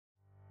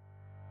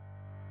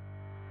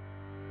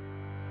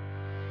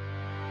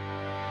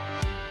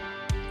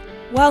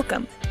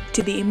Welcome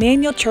to the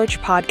Emmanuel Church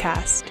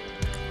Podcast.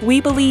 We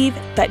believe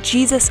that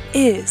Jesus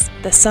is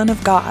the Son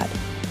of God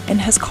and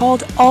has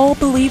called all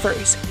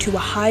believers to a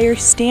higher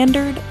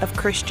standard of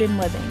Christian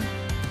living.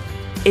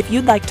 If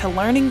you'd like to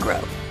learn and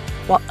grow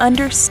while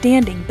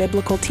understanding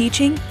biblical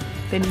teaching,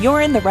 then you're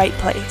in the right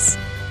place.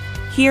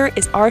 Here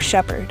is our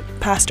shepherd,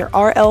 Pastor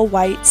R.L.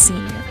 White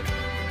Sr.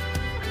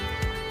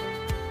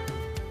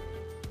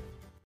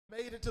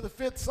 Made it to the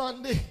fifth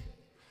Sunday,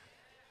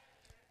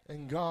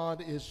 and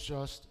God is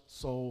just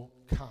so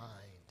kind.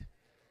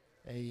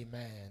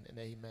 Amen and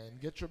amen.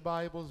 Get your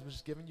Bibles. We're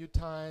just giving you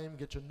time.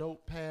 Get your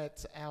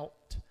notepads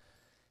out.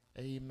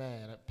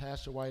 Amen.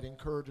 Pastor White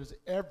encourages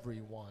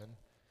everyone,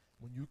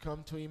 when you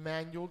come to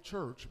Emmanuel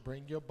Church,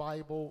 bring your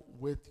Bible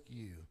with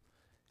you.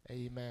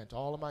 Amen. To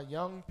all of my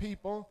young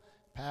people,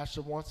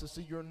 Pastor wants to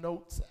see your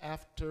notes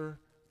after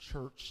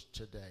church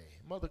today.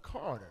 Mother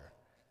Carter,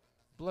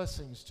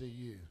 blessings to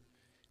you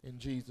in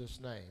Jesus'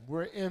 name.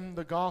 We're in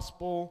the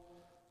Gospel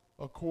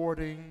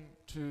according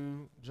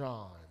to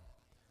John,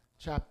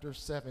 chapter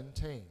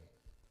 17.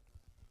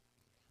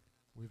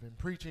 We've been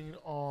preaching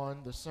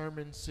on the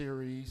sermon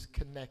series,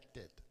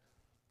 Connected.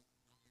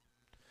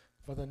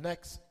 For the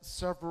next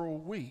several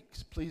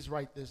weeks, please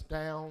write this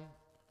down,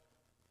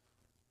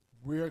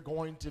 we're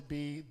going to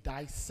be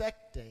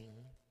dissecting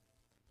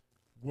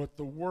what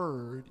the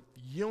word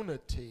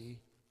unity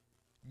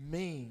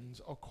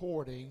means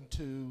according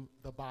to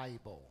the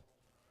Bible.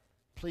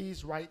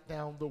 Please write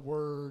down the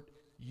word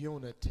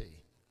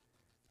unity.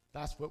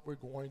 That's what we're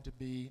going to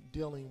be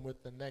dealing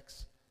with the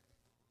next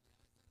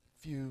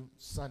few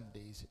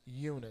Sundays,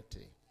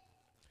 unity.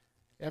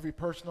 Every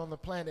person on the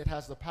planet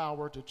has the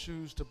power to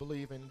choose to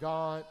believe in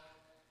God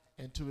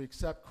and to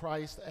accept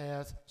Christ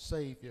as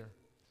Savior.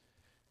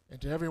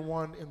 And to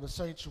everyone in the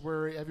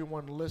sanctuary,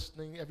 everyone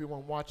listening,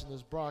 everyone watching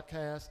this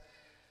broadcast,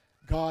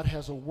 God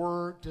has a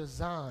word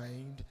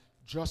designed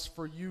just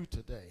for you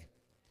today.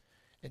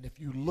 And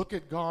if you look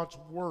at God's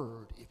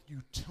word, if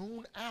you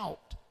tune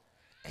out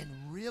and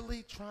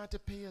really try to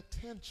pay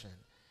attention,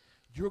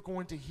 you're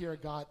going to hear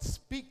God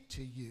speak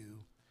to you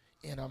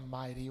in a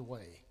mighty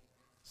way.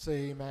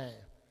 Say amen.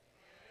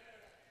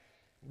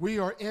 We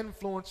are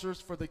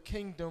influencers for the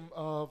kingdom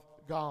of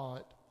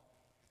God.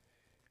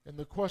 And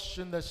the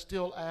question that's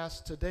still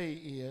asked today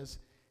is,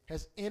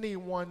 has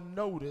anyone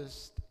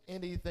noticed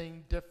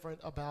anything different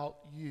about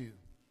you?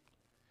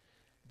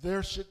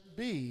 There should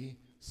be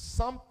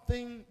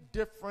something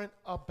different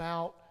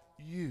about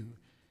you.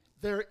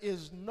 There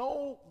is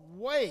no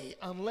way,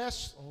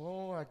 unless,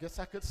 I guess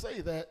I could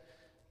say that,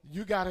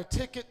 you got a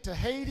ticket to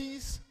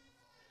Hades.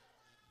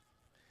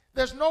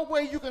 There's no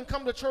way you can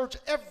come to church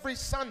every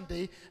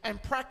Sunday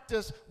and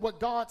practice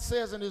what God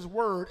says in His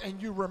Word and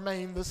you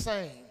remain the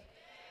same.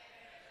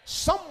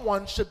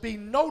 Someone should be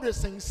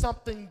noticing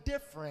something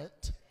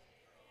different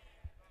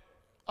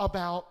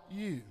about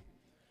you.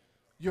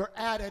 Your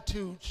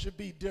attitude should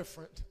be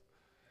different.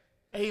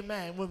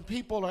 Amen. When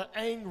people are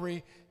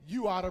angry,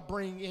 you ought to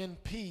bring in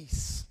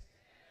peace.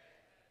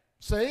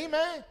 Say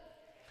amen.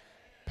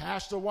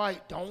 Pastor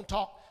White, don't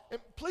talk. And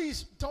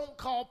please don't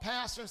call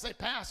pastor and say,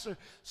 Pastor,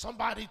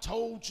 somebody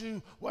told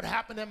you what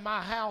happened in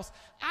my house.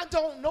 I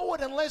don't know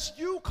it unless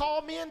you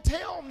call me and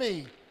tell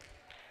me.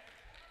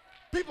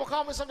 People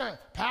call me sometimes,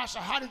 Pastor,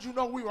 how did you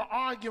know we were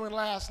arguing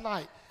last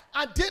night?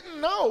 I didn't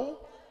know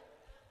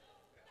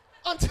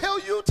until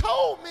you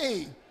told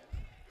me.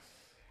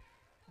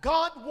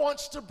 God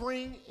wants to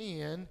bring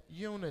in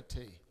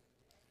unity.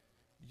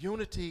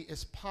 Unity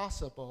is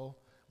possible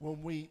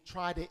when we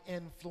try to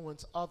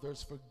influence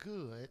others for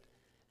good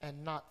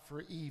and not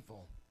for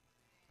evil.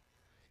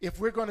 If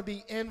we're going to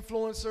be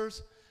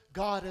influencers,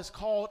 God has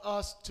called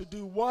us to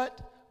do what?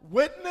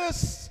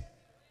 Witness,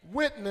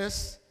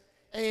 witness,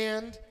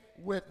 and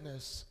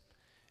witness.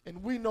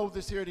 And we know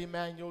this here at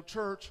Emmanuel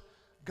Church.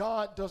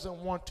 God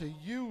doesn't want to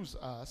use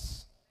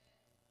us.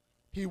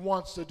 He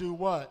wants to do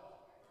what?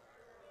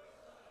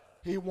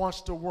 He wants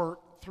to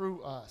work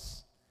through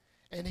us.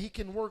 And He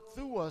can work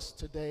through us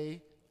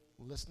today,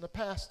 listen to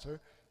Pastor,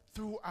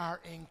 through our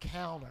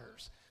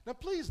encounters. Now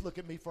please look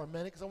at me for a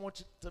minute because I want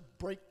you to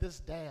break this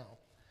down.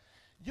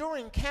 Your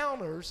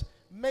encounters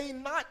may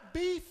not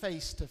be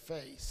face to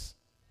face.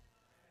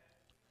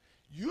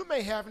 You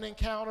may have an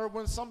encounter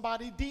when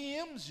somebody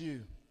DMs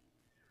you.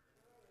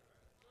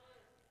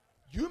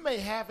 You may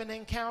have an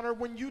encounter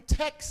when you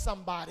text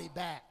somebody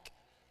back.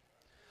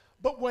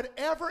 But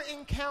whatever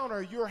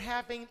encounter you're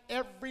having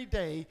every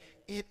day,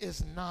 it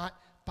is not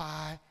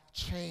by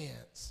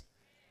chance.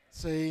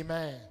 Say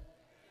amen.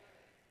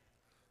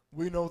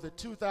 We know that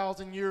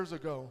 2,000 years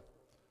ago,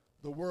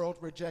 the world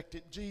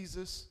rejected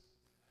Jesus.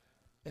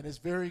 And it's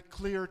very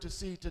clear to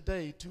see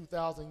today,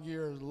 2,000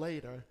 years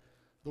later,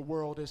 the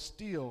world has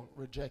still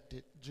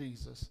rejected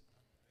Jesus.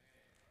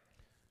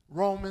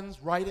 Romans,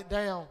 write it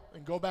down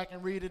and go back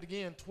and read it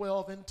again,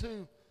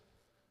 12:2.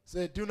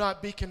 Said, do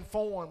not be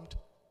conformed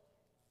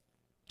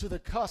to the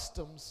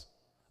customs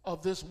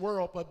of this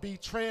world, but be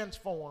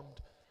transformed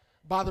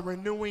by the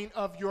renewing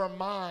of your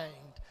mind.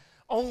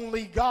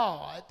 Only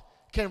God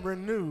can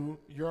renew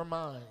your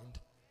mind.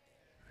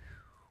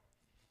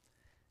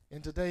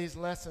 In today's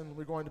lesson,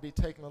 we're going to be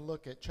taking a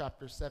look at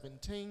chapter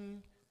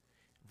 17,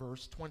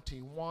 verse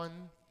 21,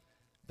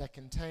 that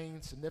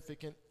contains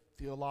significant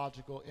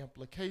theological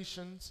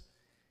implications,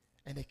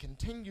 and it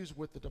continues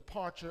with the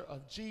departure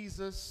of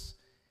Jesus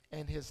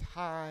and his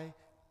high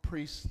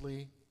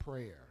priestly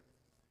prayer.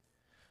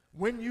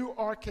 When you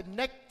are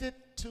connected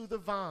to the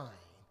vine,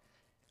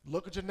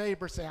 look at your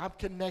neighbor, say, I'm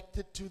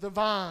connected to the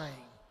vine.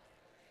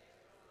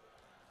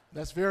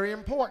 That's very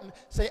important.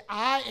 Say,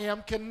 I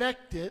am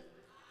connected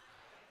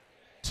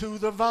to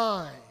the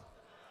vine.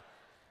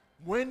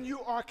 When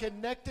you are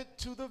connected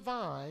to the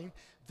vine,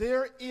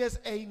 there is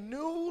a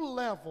new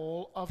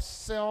level of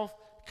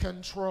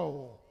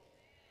self-control.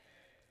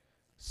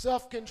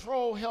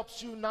 Self-control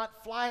helps you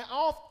not fly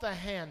off the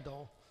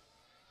handle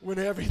when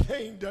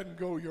everything doesn't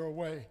go your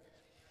way.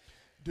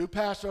 Do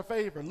Pastor a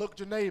favor. Look at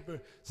your neighbor.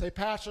 Say,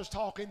 Pastor's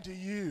talking to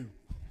you.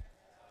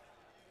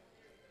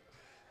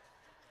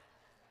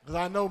 Because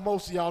I know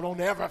most of y'all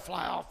don't ever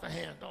fly off the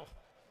handle.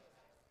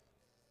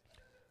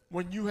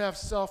 When you have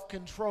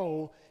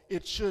self-control,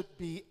 it should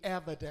be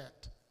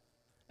evident.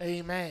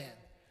 Amen.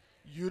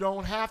 You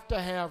don't have to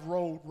have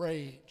road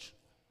rage.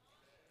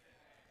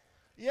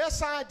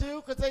 Yes, I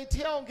do, because they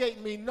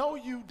tailgate me. No,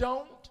 you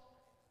don't.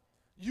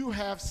 You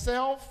have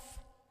self.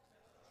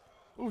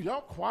 Ooh,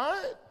 y'all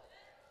quiet?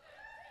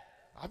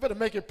 I better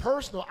make it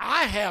personal.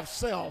 I have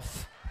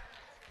self.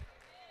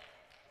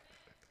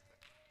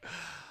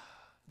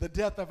 The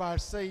death of our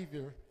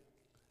Savior,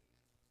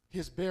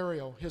 his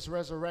burial, his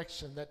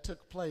resurrection that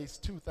took place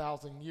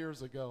 2,000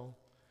 years ago,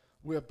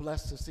 we're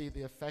blessed to see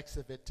the effects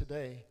of it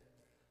today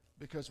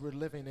because we're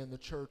living in the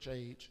church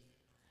age.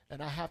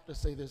 And I have to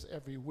say this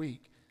every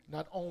week.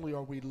 Not only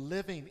are we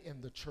living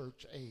in the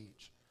church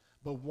age,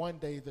 but one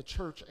day the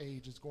church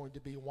age is going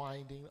to be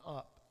winding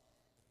up.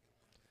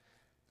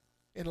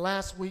 In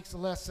last week's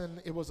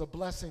lesson, it was a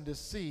blessing to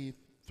see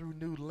through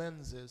new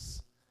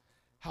lenses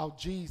how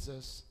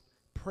Jesus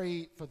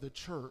prayed for the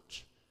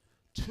church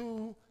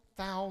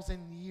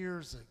 2,000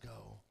 years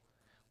ago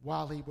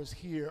while he was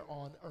here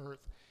on earth.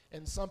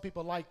 And some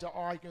people like to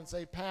argue and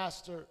say,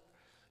 Pastor,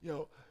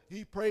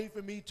 he prayed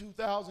for me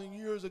 2,000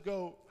 years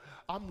ago.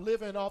 I'm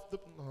living off the,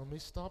 let me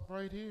stop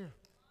right here.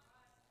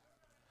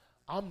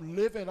 I'm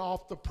living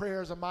off the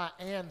prayers of my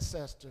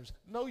ancestors.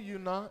 No, you're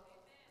not.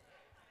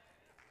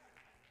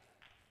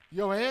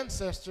 Your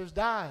ancestors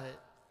died.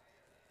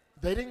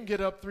 They didn't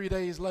get up 3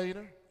 days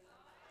later.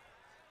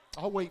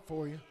 I'll wait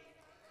for you.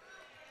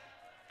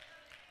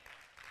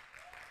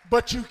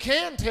 But you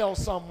can tell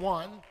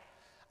someone,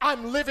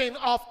 I'm living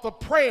off the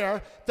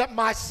prayer that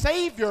my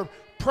Savior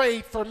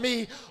prayed for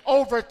me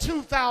over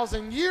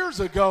 2,000 years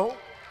ago.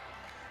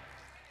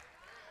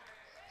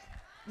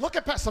 Look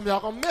at some of y'all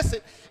gonna miss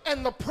it.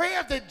 And the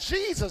prayer that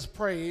Jesus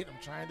prayed,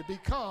 I'm trying to be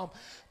calm,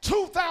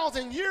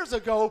 2,000 years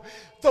ago,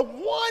 the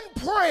one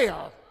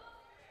prayer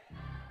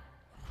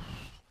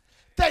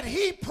that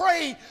he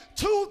prayed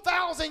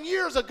 2,000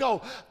 years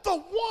ago, the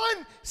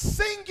one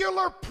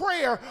singular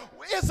prayer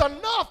is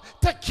enough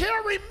to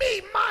carry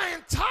me my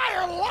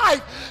entire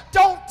life.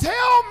 Don't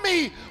tell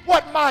me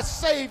what my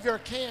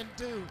Savior can't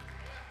do.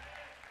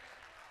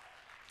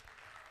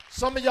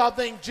 Some of y'all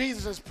think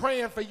Jesus is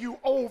praying for you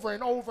over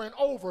and over and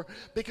over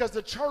because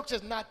the church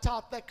has not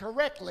taught that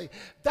correctly.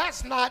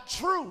 That's not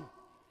true.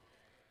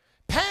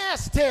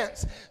 Past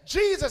tense,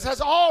 Jesus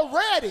has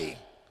already.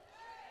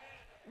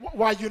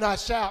 Why are you not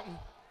shouting?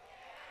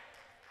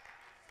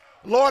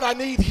 Lord, I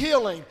need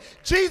healing.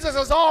 Jesus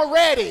has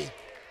already.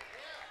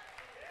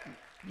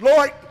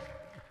 Lord,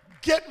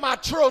 get my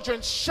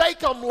children. Shake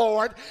them,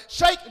 Lord.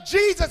 Shake.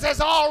 Jesus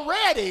has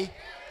already.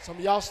 Some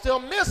of y'all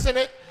still missing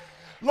it.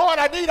 Lord,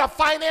 I need a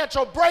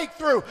financial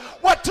breakthrough.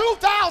 What,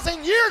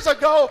 2,000 years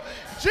ago,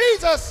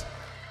 Jesus.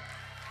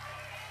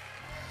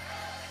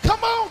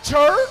 Come on,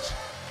 church.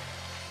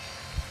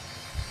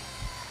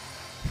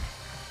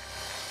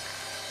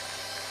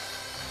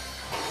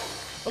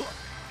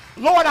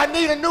 Lord, I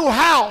need a new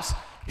house.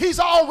 He's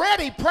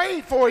already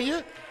prayed for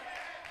you.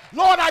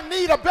 Lord, I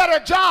need a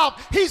better job.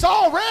 He's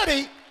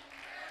already.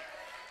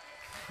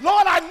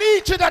 Lord, I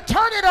need you to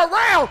turn it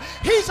around.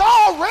 He's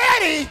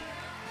already.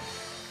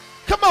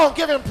 Come on,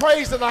 give him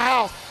praise in the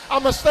house.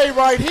 I'm going to stay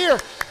right here.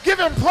 Give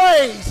him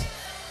praise.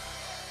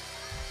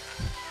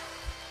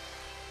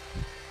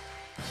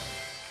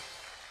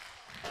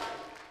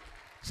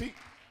 See,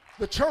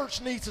 the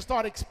church needs to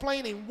start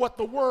explaining what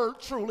the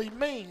word truly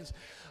means.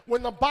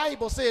 When the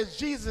Bible says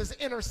Jesus is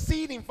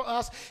interceding for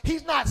us,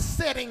 he's not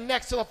sitting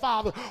next to the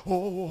Father,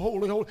 oh,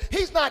 holy, holy.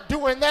 He's not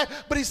doing that,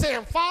 but he's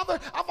saying, Father,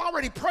 I've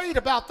already prayed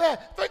about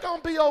that. They're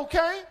going to be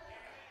okay.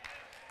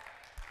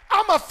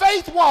 I'm a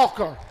faith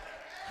walker.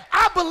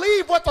 I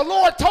believe what the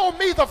Lord told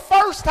me the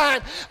first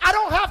time. I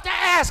don't have to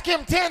ask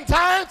him 10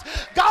 times.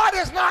 God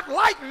is not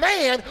like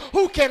man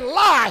who can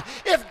lie.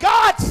 If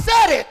God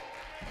said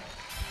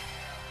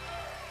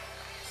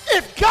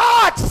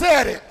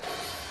it,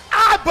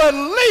 I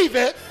believe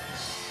it.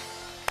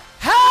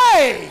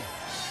 Hey!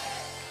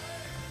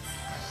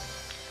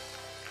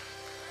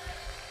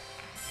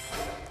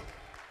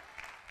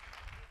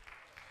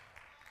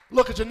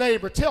 Look at your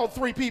neighbor. Tell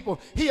 3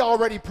 people, he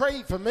already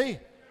prayed for me.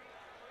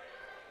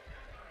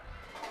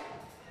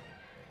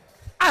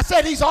 I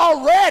said he's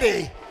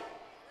already.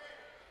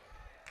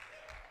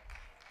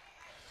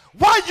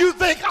 Why you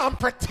think I'm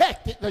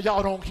protected? Now,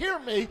 y'all don't hear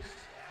me.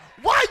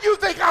 Why you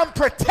think I'm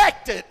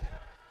protected?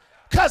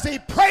 Because he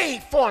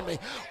prayed for me.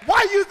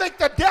 Why you think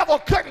the devil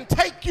couldn't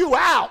take you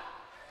out?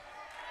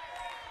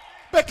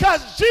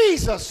 Because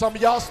Jesus, some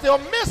of y'all still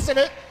missing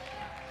it,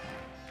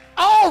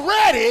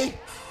 already.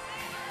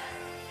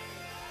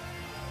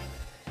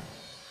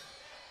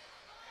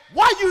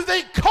 Why you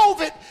think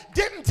COVID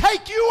didn't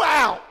take you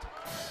out?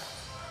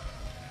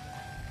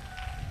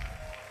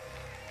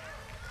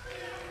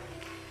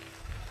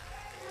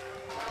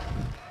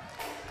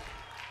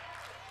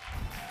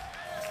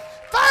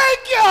 Thank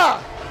you.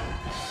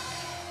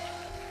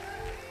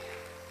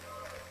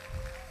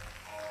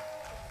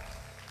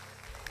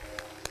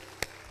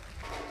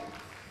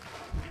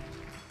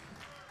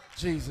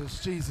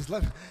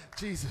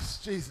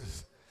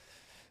 Jesus.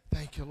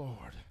 Thank you,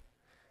 Lord.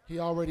 He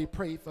already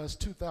prayed for us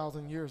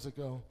 2,000 years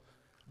ago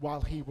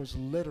while he was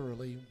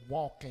literally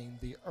walking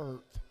the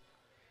earth.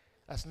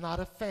 That's not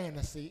a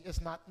fantasy.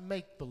 It's not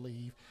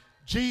make-believe.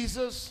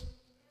 Jesus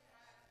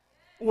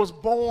was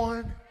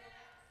born.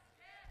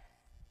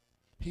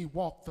 He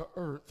walked the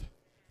earth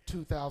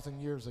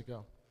 2,000 years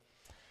ago.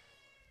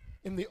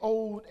 In the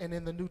Old and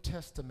in the New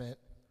Testament,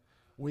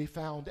 we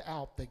found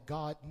out that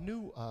God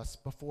knew us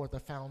before the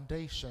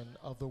foundation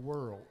of the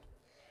world.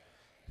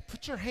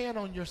 Put your hand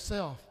on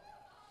yourself.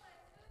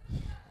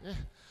 Yeah.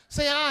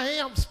 Say, I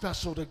am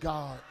special to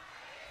God.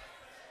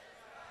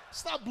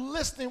 Stop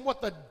listening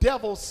what the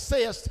devil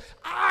says.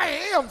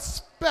 I am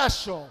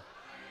special.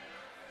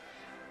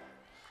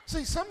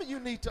 See, some of you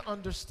need to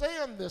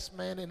understand this,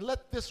 man, and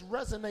let this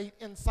resonate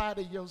inside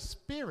of your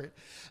spirit.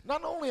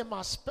 Not only am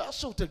I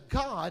special to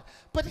God,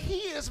 but he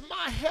is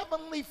my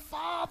heavenly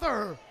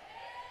Father.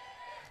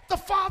 The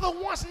Father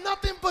wants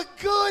nothing but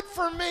good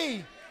for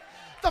me.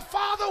 The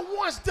Father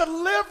wants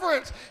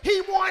deliverance.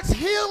 He wants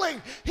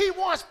healing. He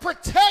wants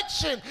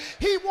protection.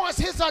 He wants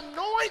his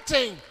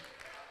anointing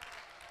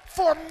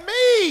for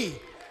me.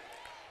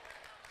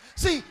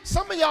 See,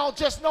 some of y'all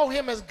just know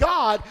him as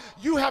God.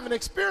 You haven't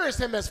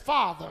experienced him as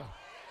Father.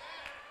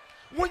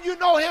 When you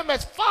know him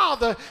as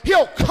Father,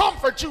 he'll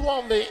comfort you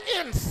on the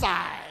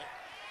inside.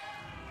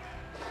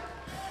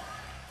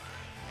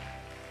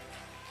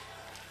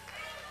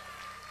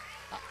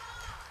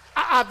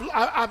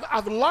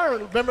 I've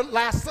learned, remember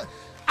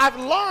I've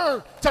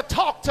learned to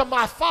talk to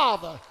my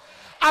Father.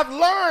 I've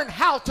learned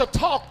how to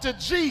talk to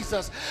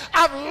Jesus.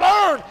 I've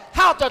learned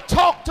how to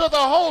talk to the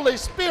Holy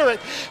Spirit.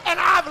 And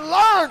I've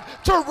learned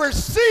to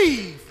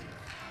receive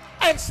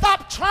and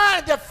stop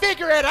trying to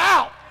figure it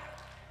out.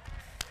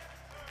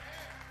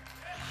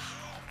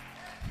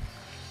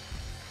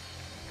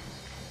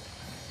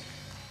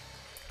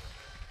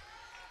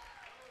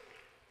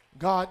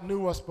 God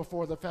knew us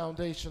before the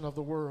foundation of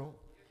the world.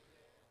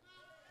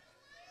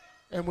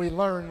 And we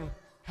learn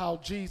how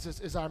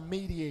Jesus is our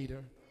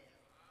mediator.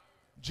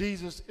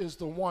 Jesus is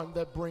the one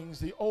that brings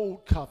the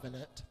old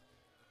covenant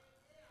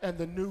and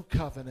the new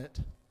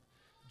covenant.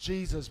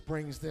 Jesus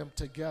brings them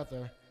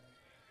together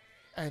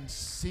and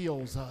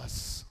seals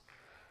us.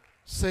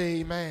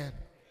 Say amen.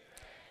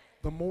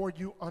 The more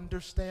you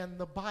understand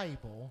the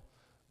Bible,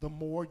 the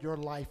more your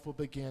life will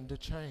begin to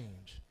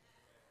change.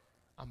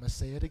 I'm going to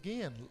say it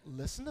again.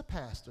 Listen to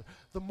Pastor.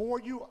 The more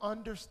you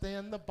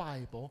understand the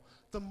Bible,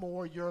 the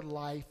more your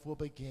life will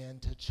begin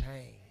to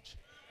change.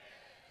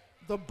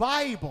 The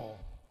Bible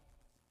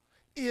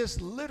is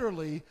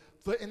literally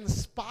the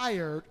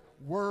inspired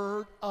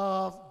Word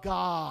of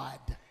God.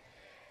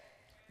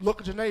 Look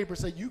at your neighbor and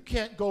say, you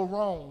can't go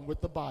wrong with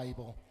the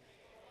Bible.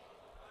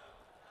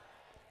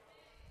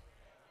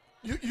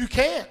 You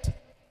can't.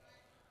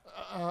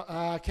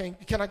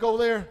 Can I go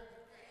there?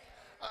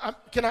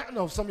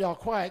 No, some of y'all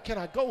quiet. Can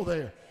I go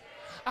there?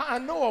 I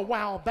know a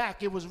while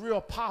back it was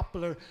real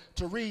popular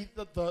to read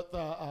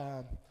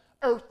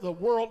the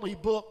worldly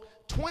book,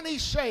 20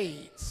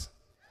 Shades.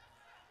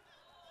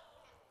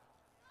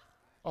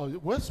 Oh,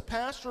 what's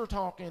Pastor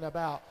talking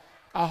about?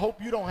 I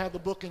hope you don't have the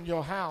book in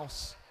your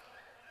house.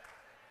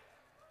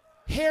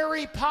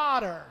 Harry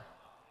Potter.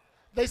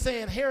 They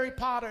saying Harry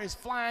Potter is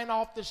flying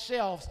off the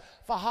shelves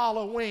for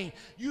Halloween.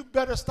 You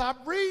better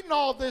stop reading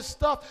all this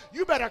stuff.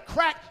 You better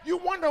crack. You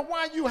wonder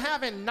why you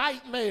having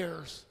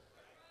nightmares.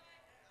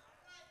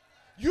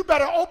 You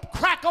better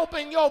crack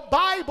open your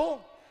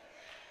Bible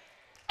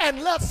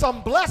and let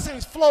some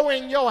blessings flow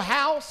in your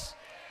house.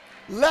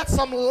 Let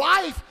some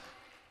life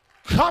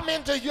come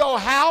into your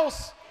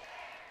house.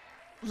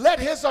 Let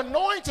his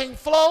anointing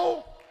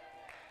flow.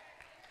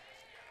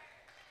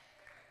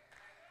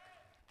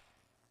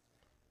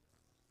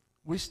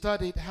 We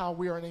studied how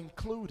we are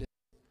included.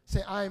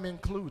 Say, I am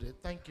included.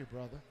 Thank you,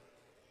 brother.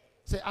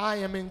 Say, I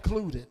am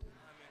included.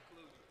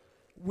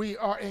 We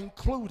are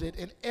included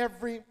in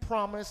every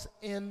promise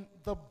in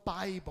the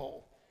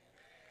Bible.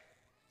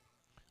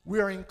 We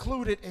are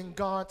included in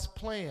God's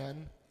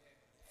plan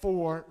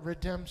for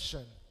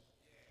redemption.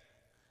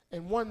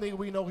 And one thing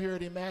we know here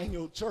at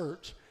Emmanuel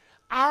Church,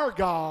 our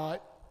God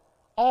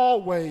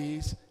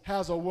always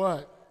has a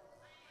what?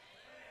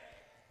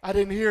 I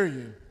didn't hear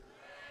you.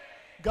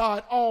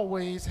 God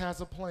always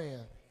has a plan.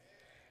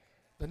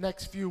 The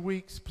next few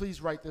weeks, please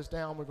write this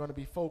down. We're going to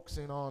be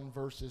focusing on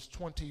verses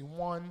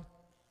 21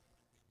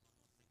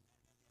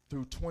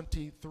 through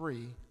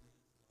 23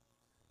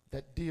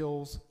 that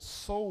deals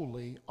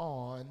solely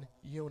on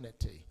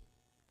unity.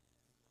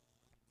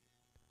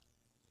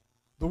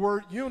 The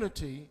word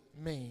unity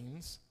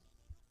means,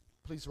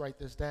 please write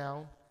this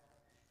down,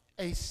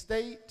 a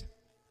state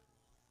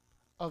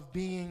of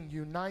being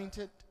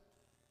united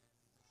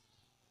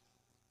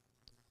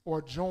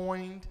or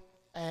joined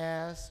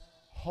as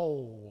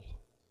whole.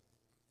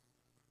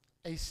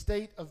 A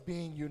state of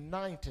being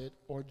united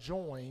or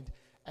joined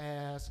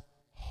as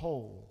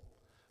whole.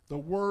 The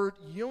word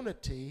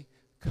unity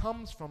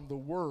comes from the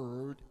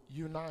word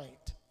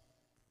unite.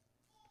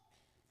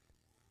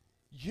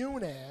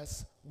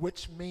 Unes,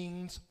 which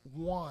means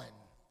one.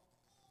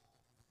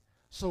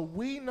 So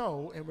we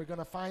know, and we're going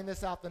to find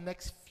this out the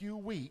next few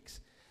weeks,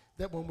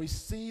 that when we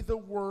see the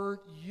word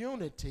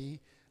unity,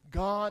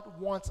 God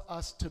wants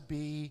us to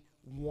be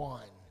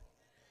one.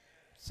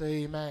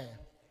 Say amen.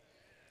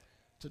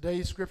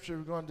 Today's scripture,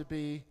 we're going to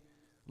be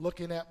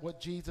looking at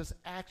what Jesus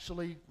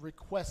actually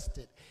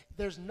requested.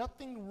 There's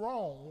nothing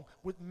wrong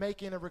with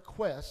making a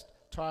request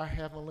to our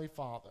Heavenly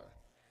Father.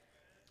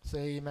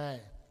 Say amen.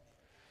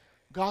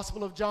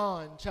 Gospel of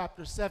John,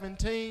 chapter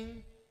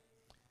 17.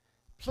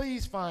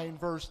 Please find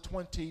verse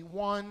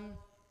 21.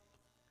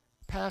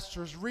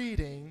 Pastor's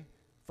reading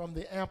from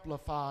the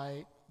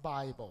Amplified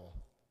Bible.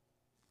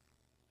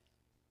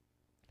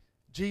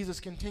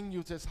 Jesus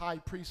continues his high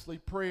priestly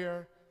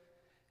prayer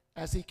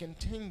as he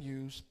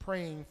continues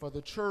praying for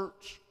the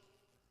church,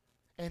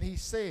 and he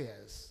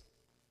says,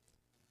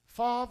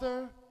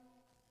 Father,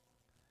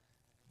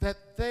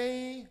 that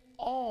they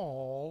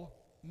all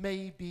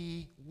may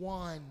be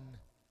one,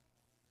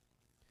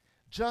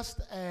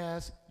 just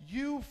as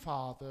you,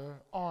 Father,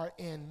 are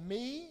in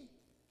me,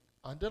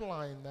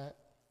 underline that,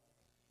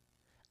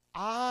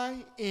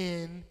 I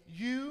in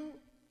you,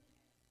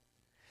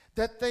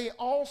 that they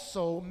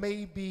also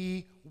may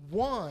be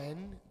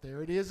one,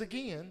 there it is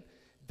again,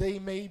 they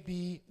may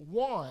be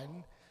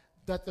one,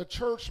 that the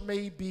church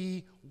may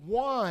be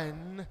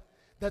one,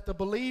 that the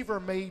believer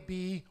may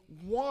be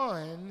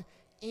one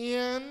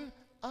in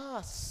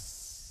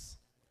us.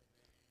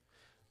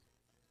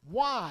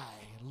 Why?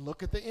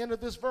 Look at the end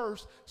of this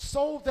verse.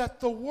 So that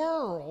the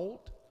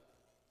world,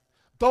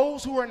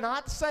 those who are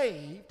not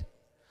saved,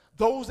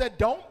 those that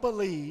don't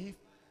believe,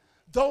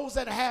 those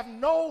that have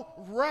no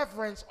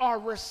reverence or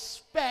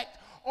respect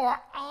or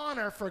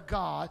honor for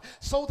God,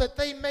 so that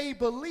they may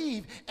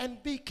believe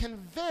and be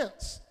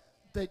convinced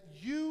that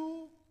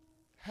you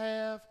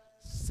have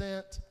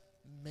sent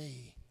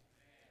me.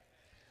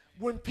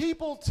 When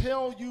people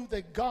tell you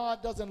that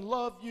God doesn't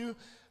love you,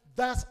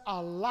 that's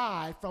a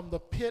lie from the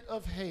pit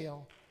of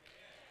hell.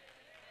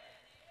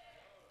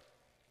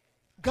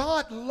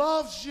 God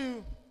loves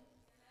you.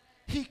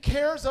 He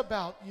cares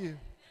about you.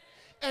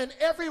 And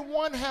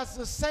everyone has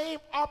the same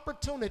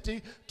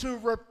opportunity to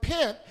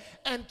repent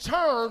and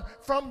turn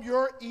from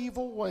your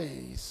evil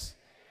ways.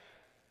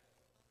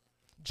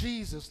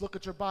 Jesus, look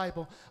at your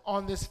Bible,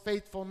 on this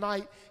faithful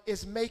night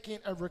is making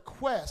a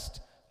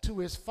request to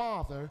his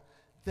Father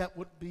that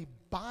would be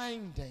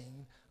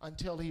binding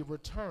until he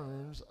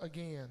returns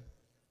again.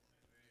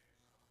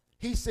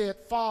 He said,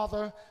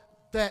 Father,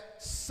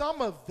 that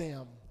some of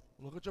them,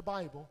 look at your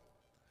Bible,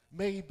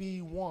 may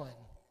be one.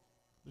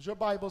 Does your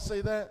Bible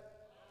say that?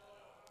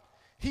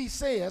 He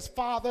says,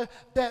 Father,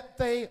 that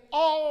they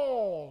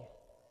all,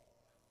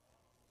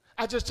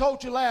 I just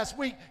told you last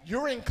week,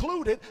 you're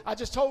included. I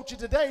just told you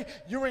today,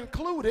 you're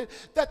included,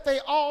 that they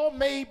all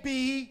may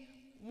be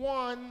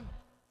one.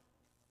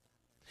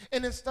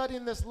 And in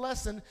studying this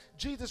lesson,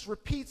 Jesus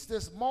repeats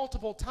this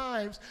multiple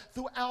times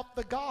throughout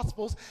the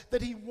Gospels,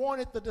 that he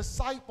wanted the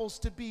disciples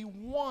to be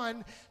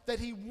one, that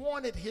he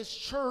wanted his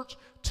church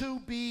to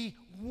be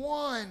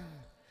one,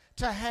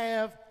 to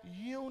have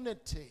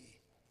unity.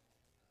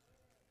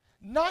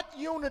 Not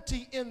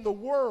unity in the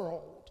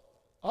world,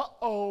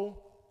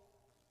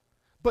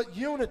 but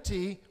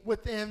unity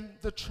within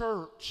the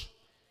church.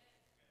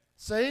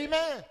 Say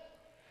amen.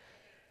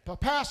 But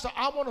Pastor,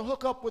 I want to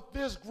hook up with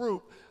this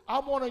group. I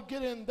want to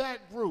get in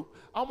that group.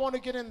 I want to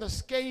get in the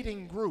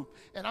skating group.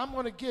 And I'm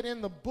going to get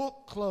in the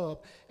book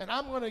club. And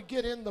I'm going to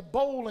get in the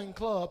bowling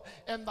club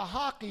and the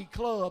hockey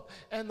club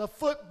and the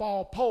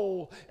football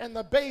pole and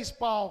the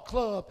baseball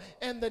club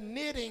and the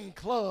knitting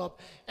club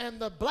and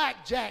the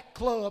blackjack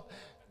club.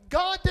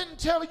 God didn't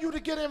tell you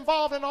to get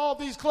involved in all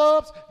these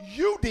clubs.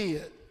 You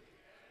did.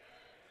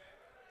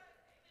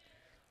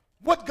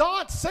 What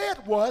God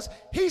said was,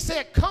 he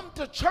said, come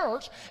to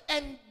church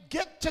and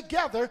get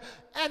together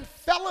and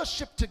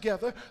fellowship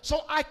together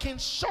so I can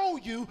show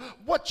you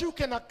what you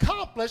can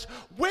accomplish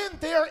when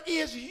there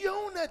is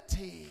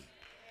unity.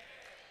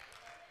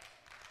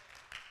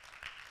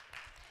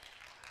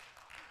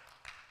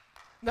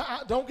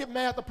 Now, don't get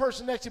mad at the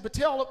person next to you, but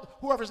tell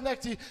whoever's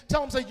next to you,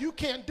 tell them, say, you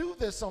can't do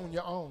this on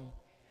your own.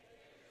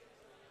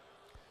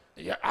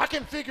 Yeah, I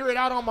can figure it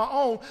out on my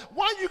own.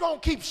 Why are you going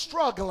to keep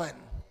struggling?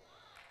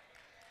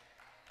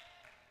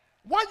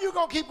 Why are you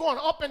going to keep going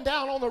up and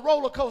down on the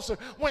roller coaster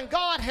when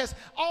God has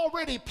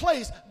already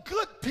placed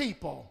good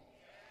people?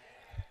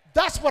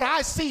 That's what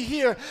I see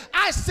here.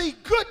 I see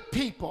good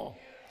people.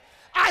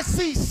 I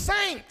see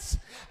saints.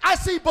 I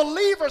see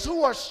believers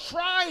who are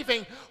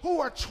striving, who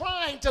are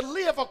trying to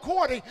live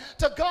according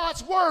to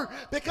God's word.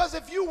 Because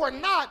if you were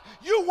not,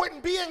 you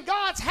wouldn't be in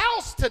God's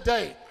house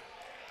today.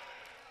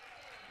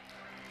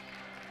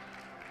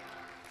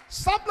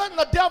 Stop letting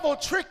the devil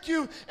trick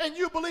you and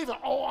you believe,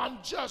 oh, I'm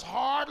just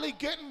hardly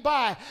getting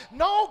by.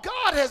 No,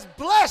 God has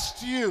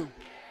blessed you.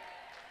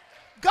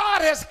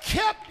 God has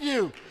kept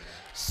you.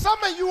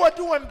 Some of you are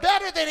doing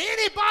better than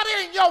anybody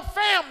in your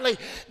family.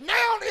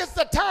 Now is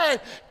the time.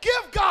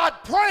 Give God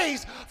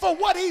praise for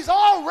what he's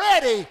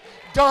already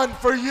done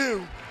for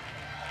you.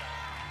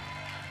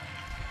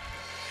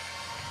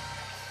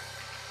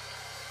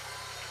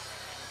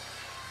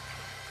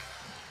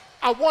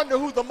 I wonder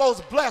who the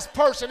most blessed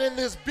person in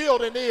this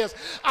building is.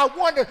 I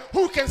wonder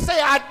who can say,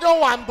 I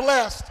know I'm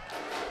blessed.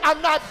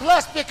 I'm not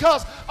blessed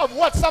because of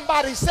what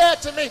somebody said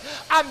to me.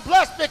 I'm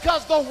blessed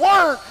because the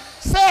word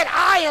said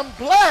I am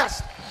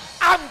blessed.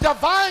 I'm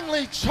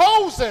divinely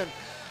chosen.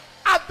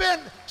 I've been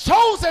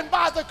chosen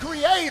by the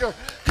Creator.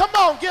 Come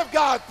on, give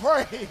God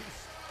praise.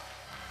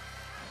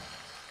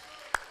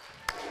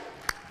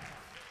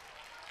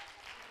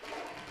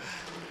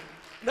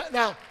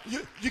 Now,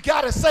 you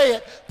got to say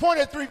it. Point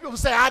at three people,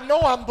 say, I know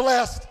I'm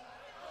blessed.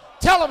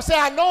 Tell them, say,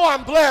 I know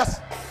I'm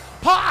blessed.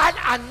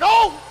 I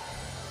know.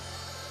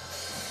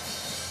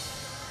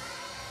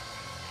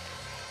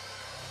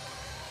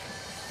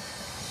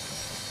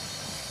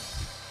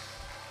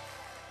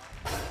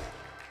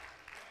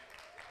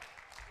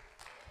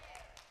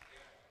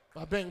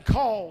 I've been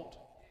called.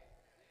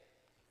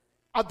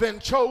 I've been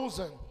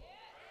chosen.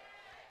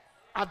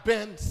 I've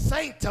been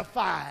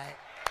sanctified.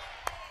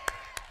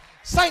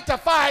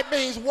 Sanctified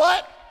means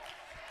what?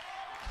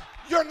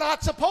 You're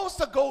not supposed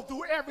to go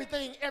through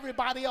everything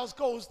everybody else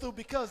goes through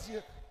because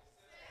you...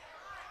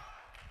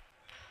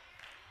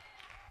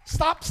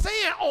 Stop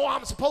saying, oh,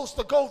 I'm supposed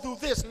to go through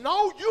this.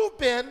 No, you've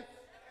been.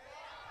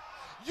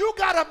 You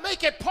got to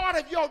make it part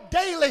of your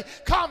daily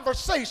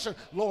conversation.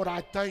 Lord,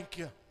 I thank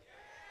you.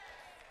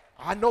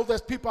 I know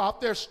there's people out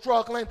there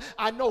struggling.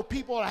 I know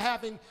people are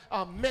having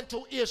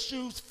mental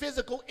issues,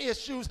 physical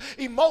issues,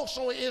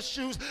 emotional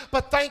issues.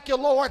 But thank you,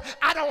 Lord,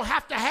 I don't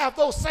have to have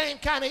those same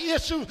kind of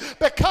issues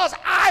because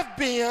I've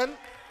been.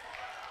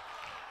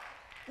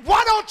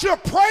 Why don't you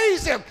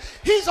praise him?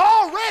 He's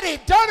already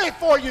done it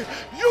for you.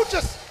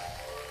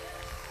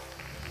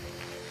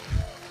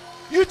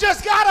 You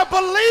just got to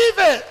believe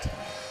it.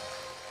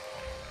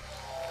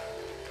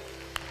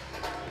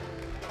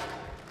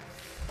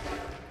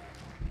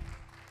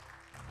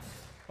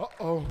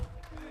 Uh-oh.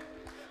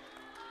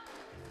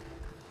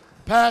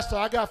 Pastor,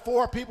 I got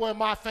 4 people in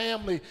my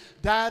family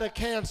died of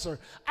cancer.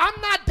 I'm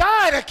not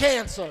dying of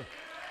cancer.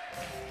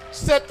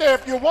 Sit there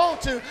if you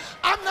want to.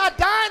 I'm not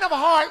dying of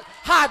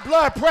high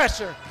blood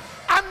pressure.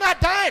 I'm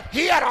not dying.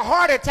 He had a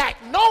heart attack.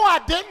 No,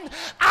 I didn't.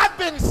 I've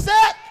been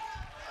set.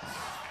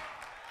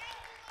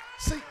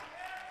 See,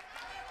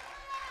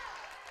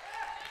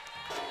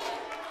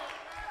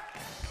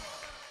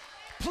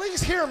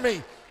 please hear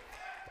me.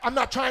 I'm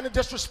not trying to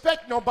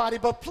disrespect nobody,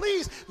 but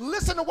please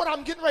listen to what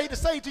I'm getting ready to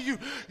say to you.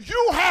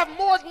 You have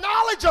more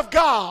knowledge of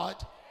God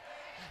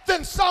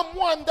than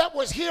someone that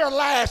was here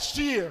last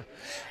year.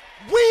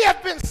 We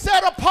have been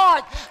set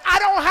apart. I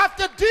don't have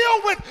to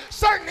deal with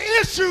certain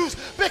issues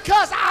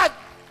because I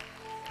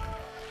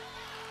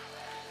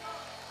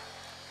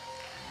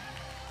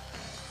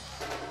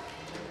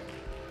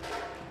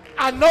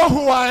know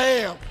who I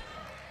am.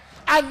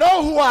 I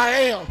know who I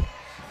am.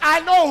 I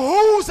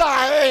know whose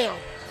I am.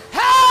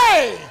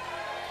 Hey!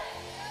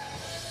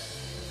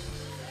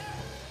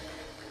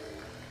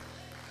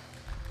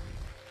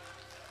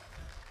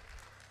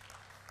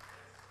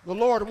 The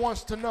Lord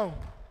wants to know,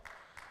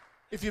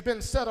 if you've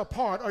been set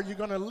apart, are you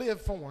going to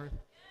live for him?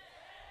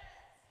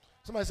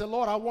 Somebody said,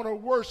 Lord, I want to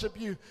worship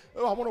you.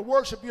 Oh, I want to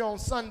worship you on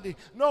Sunday.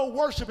 No,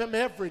 worship him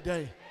every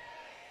day.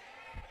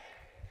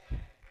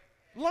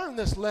 Learn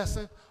this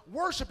lesson.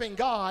 Worshiping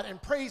God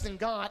and praising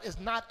God is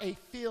not a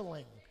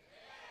feeling.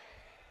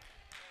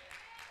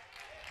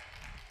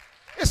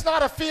 It's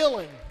not a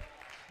feeling.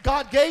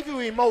 God gave you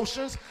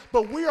emotions,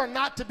 but we are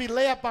not to be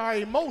led by our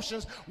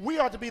emotions. We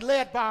are to be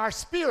led by our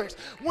spirits.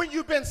 When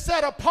you've been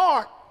set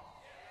apart,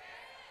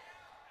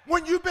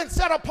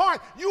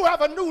 you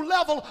have a new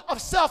level of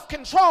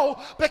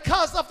self-control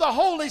because of the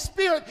Holy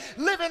Spirit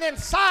living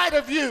inside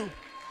of you.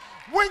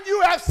 When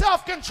you have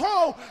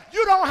self-control,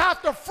 you don't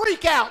have to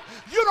freak out.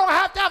 You don't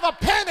have to have a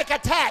panic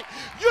attack.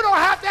 You don't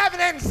have to have an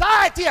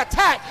anxiety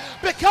attack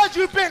because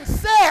you've been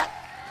set.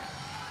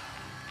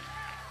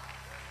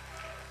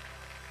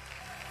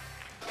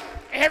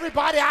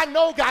 Everybody I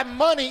know got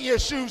money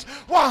issues.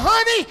 Well,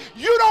 honey,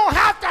 you don't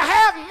have to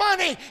have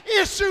money ain't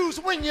issues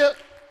when you...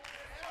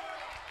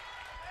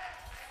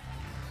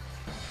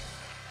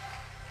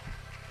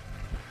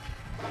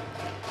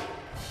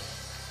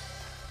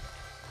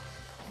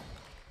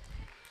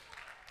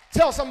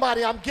 Tell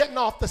somebody, I'm getting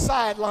off the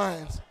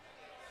sidelines.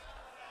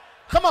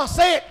 Come on,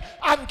 say it.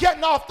 I'm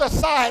getting off the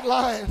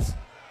sidelines.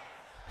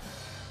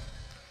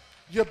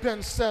 You've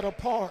been set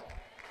apart.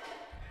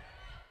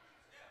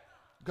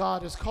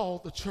 God has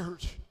called the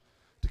church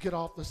to get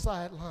off the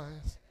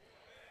sidelines.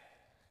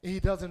 He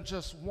doesn't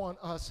just want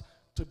us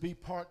to be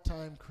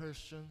part-time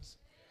Christians.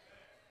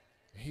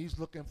 He's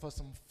looking for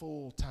some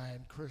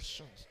full-time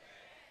Christians.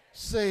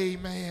 Say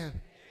amen.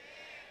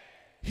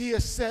 He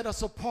has set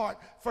us apart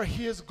for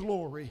his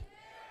glory.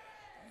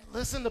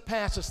 Listen to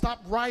Pastor.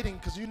 Stop writing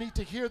because you need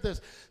to hear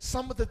this.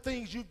 Some of the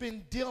things you've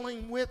been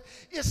dealing with,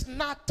 it's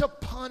not to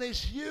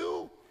punish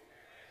you.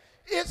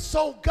 It's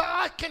so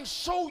God can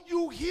show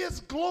you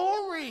his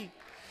glory.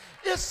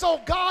 It's so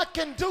God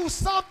can do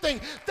something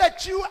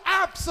that you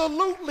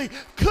absolutely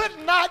could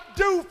not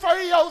do for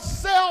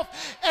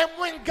yourself. And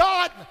when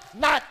God,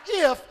 not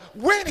if,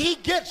 when he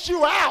gets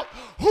you out,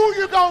 who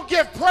you going to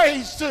give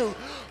praise to?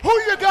 Who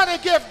you going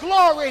to give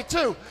glory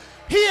to?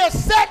 He has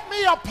set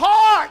me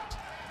apart.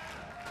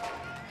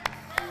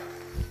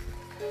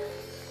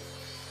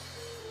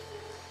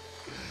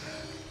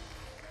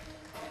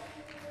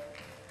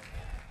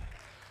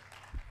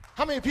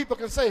 How many people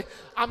can say,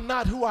 I'm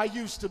not who I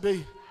used to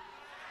be?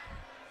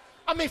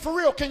 I mean, for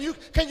real, can you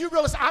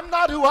realize I'm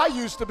not who I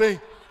used to be?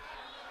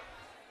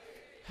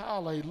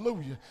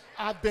 Hallelujah.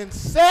 I've been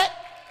set.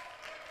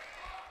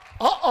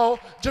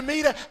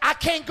 Jamita, I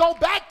can't go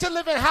back to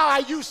living how I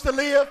used to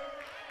live.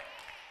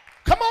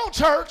 Come on,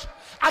 church.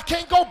 I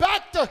can't go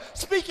back to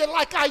speaking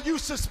like I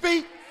used to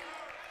speak.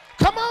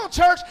 Come on,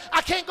 church.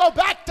 I can't go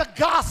back to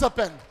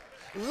gossiping,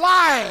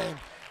 lying,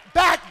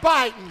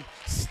 backbiting,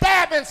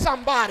 stabbing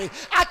somebody.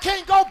 I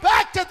can't go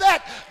back to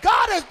that.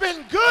 God has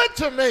been good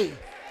to me.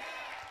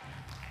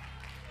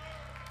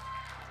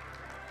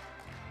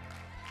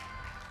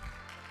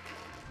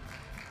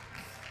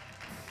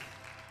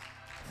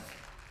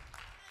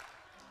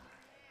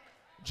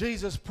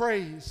 Jesus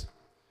prays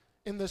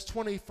in this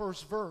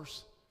 21st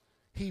verse.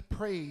 He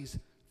prays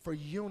for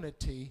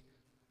unity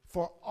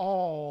for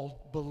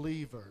all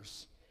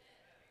believers.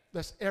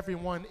 That's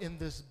everyone in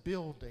this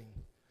building.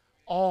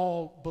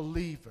 All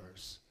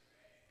believers.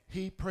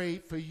 He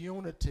prayed for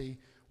unity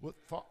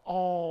for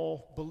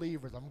all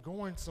believers. I'm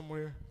going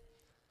somewhere.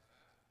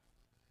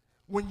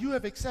 When you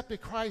have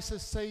accepted Christ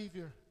as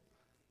Savior,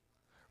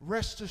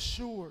 rest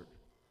assured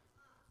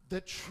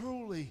that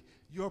truly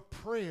your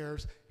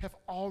prayers have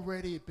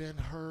already been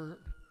heard.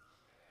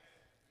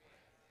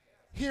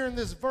 Here in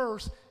this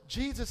verse,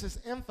 Jesus is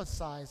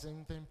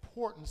emphasizing the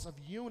importance of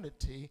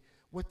unity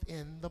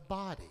within the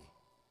body.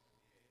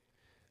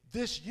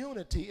 This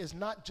unity is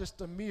not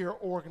just a mere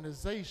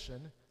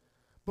organization,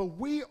 but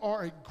we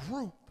are a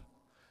group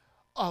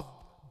of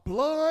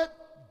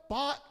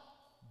blood-bought,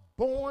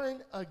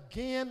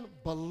 born-again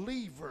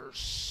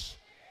believers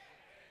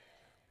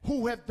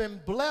who have been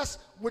blessed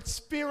with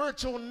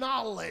spiritual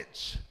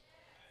knowledge.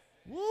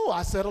 Woo,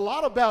 I said a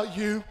lot about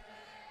you.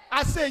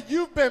 I said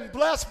you've been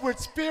blessed with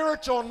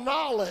spiritual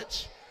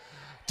knowledge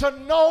to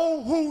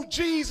know who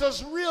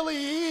Jesus really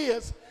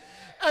is.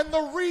 And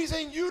the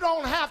reason you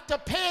don't have to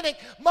panic,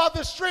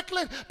 Mother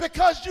Strickland,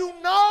 because you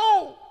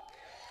know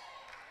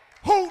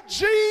who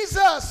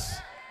Jesus.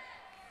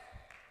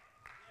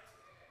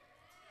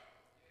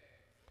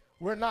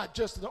 We're not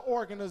just an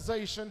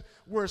organization,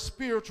 we're a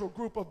spiritual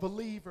group of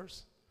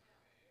believers.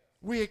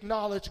 We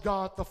acknowledge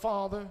God the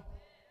Father,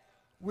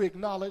 we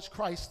acknowledge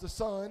Christ the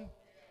Son,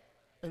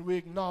 and we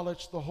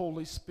acknowledge the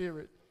Holy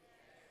Spirit.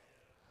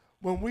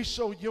 When we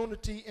show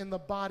unity in the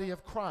body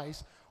of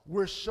Christ,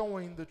 we're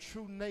showing the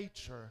true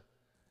nature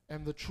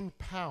and the true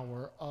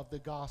power of the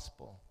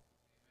gospel.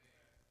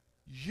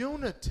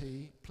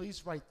 Unity,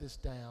 please write this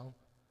down,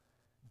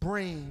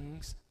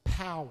 brings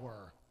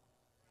power.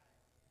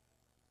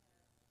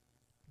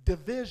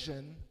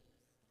 Division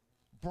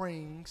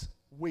brings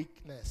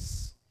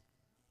weakness.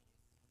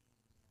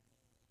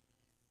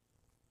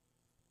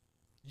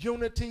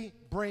 Unity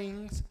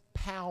brings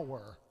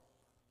power.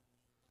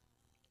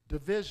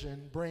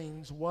 Division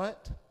brings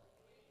what?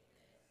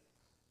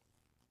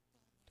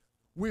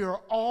 We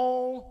are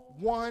all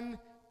one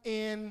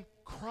in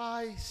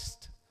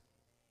Christ.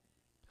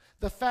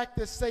 The fact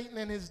that Satan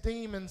and his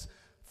demons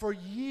for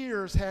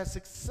years has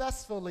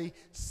successfully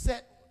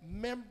set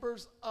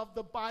members of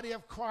the body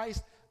of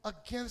Christ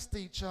against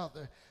each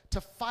other, to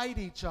fight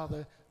each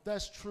other,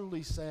 that's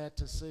truly sad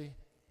to see.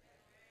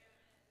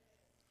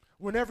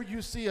 Whenever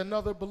you see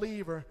another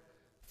believer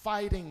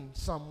fighting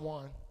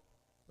someone,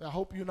 I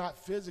hope you're not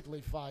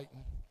physically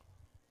fighting,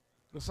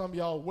 because some of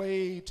y'all are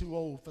way too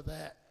old for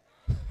that,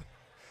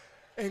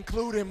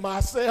 including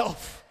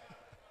myself.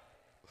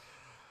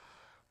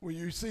 When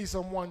you see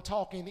someone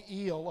talking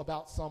ill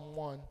about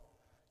someone,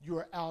 you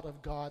are out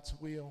of God's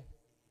will.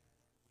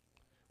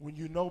 When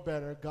you know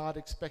better, God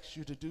expects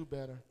you to do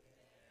better.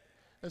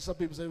 And some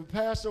people say, well,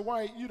 Pastor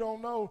White, you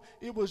don't know.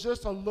 It was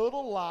just a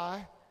little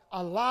lie.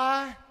 A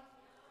lie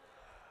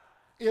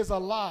is a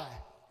lie.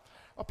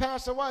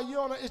 Pastor White, you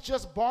don't know. It's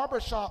just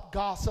barbershop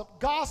gossip.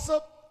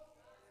 Gossip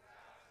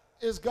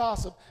is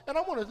gossip. And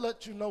I want to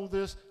let you know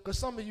this, because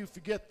some of you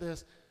forget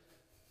this.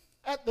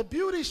 At the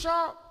beauty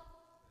shop,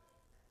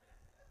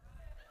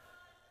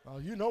 oh,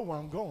 you know where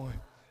I'm going.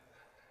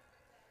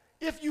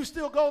 If you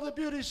still go to the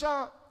beauty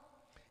shop,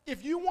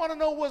 if you want to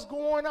know what's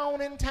going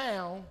on in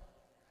town,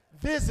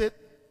 visit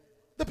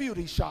the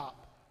beauty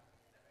shop.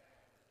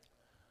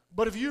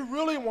 But if you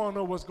really want to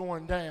know what's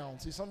going down,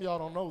 see, some of y'all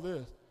don't know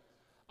this.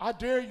 I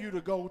dare you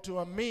to go to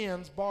a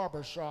men's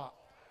barber shop.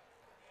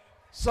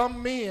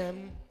 Some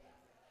men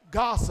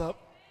gossip.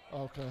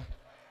 Okay.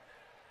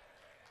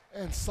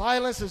 And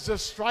silence is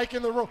just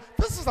striking the room.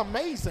 This is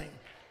amazing.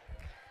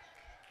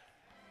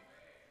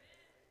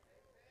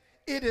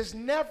 It is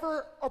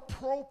never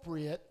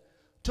appropriate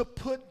to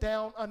put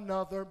down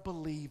another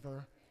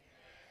believer.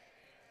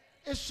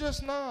 It's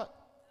just not.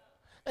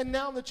 And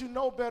now that you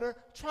know better,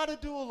 try to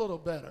do a little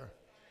better.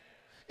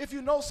 If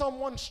you know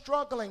someone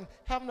struggling,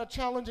 having a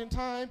challenging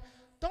time,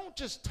 don't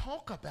just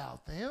talk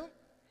about them.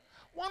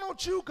 Why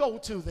don't you go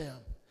to them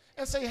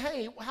and say,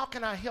 hey, how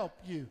can I help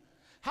you?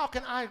 How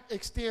can I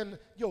extend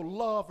your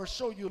love or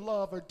show you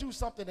love or do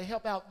something to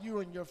help out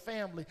you and your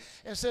family?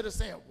 Instead of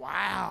saying,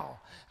 wow,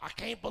 I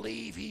can't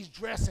believe he's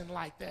dressing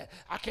like that.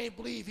 I can't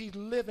believe he's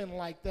living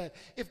like that.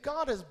 If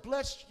God has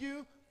blessed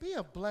you, be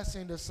a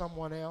blessing to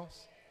someone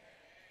else.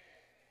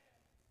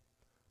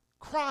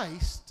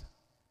 Christ,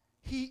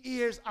 he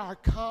is our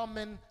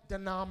common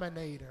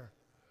denominator.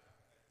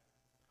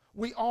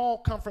 We all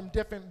come from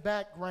different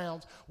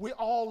backgrounds. We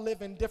all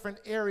live in different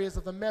areas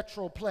of the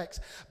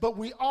metroplex. But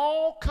we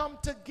all come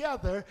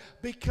together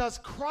because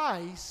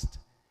Christ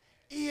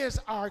is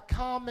our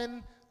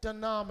common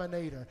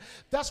denominator.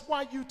 That's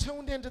why you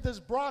tuned into this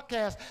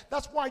broadcast.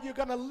 That's why you're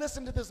going to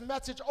listen to this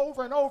message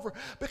over and over.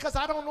 Because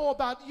I don't know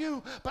about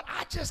you, but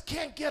I just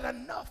can't get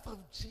enough of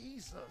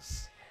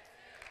Jesus.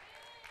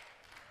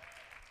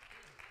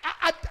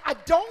 I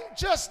don't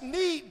just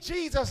need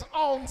Jesus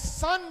on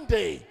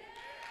Sunday.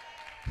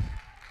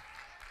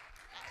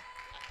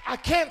 I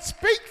can't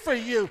speak for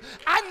you.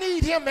 I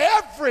need him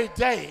every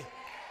day.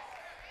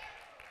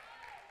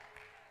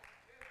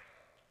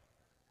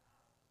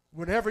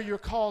 Whenever you're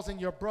causing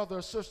your brother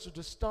or sister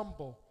to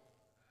stumble,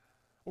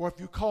 or if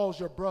you cause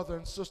your brother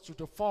and sister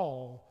to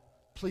fall,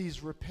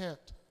 please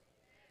repent.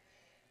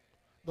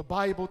 The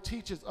Bible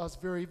teaches us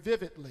very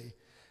vividly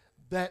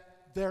that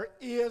there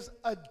is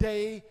a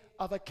day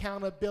of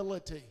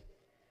accountability.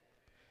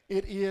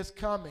 It is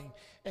coming.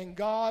 And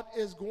God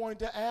is going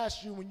to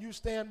ask you when you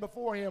stand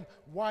before him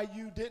why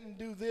you didn't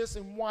do this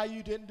and why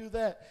you didn't do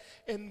that.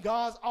 And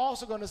God's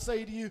also going to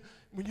say to you,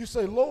 when you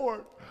say,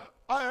 Lord,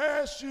 I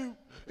asked you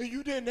and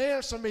you didn't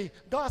answer me.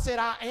 God said,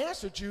 I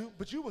answered you,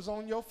 but you was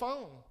on your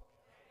phone.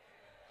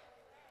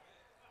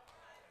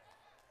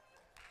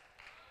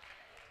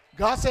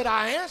 God said,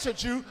 I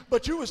answered you,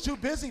 but you was too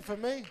busy for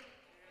me.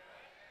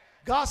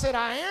 God said,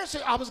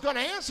 I was going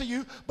to answer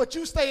you, but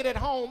you stayed at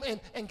home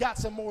and got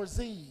some more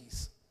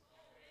Z's.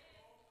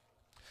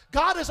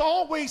 God is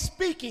always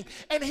speaking,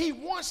 and he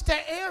wants to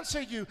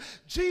answer you.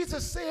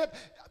 Jesus said,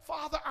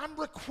 Father, I'm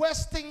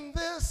requesting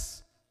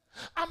this.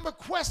 I'm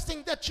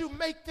requesting that you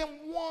make them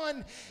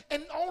one.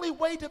 And the only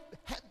way to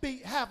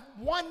have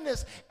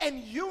oneness and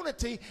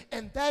unity,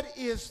 and that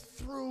is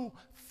through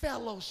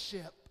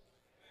fellowship.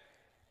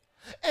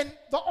 And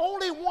the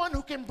only one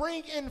who can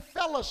bring in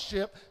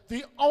fellowship,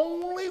 the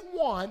only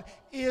one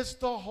is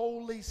the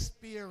Holy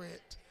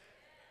Spirit.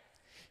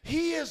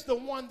 He is the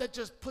one that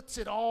just puts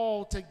it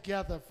all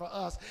together for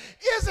us.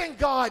 Isn't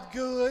God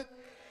good?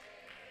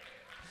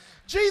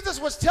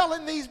 Jesus was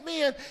telling these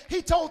men,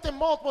 he told them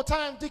multiple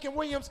times, Deacon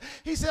Williams,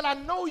 he said, I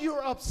know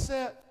you're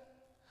upset.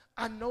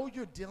 I know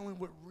you're dealing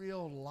with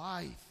real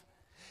life.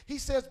 He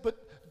says, but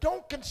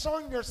don't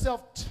concern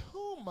yourself too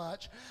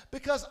much,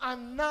 because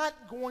I'm not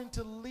going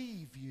to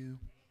leave you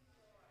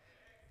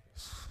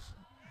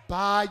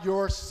by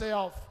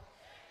yourself.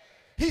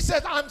 He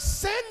says, I'm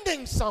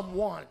sending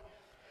someone.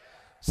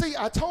 See,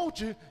 I told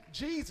you,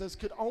 Jesus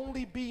could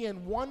only be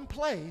in one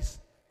place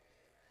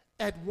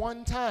at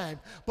one time,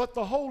 but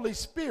the Holy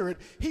Spirit,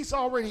 he's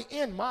already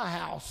in my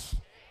house.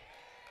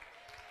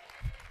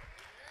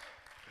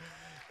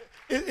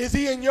 Is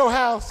he in your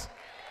house?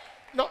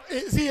 No,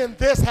 is he in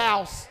this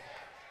house?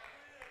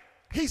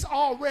 He's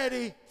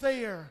already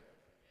there.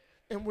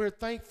 And we're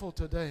thankful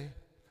today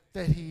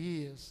that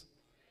he is.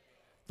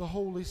 The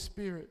Holy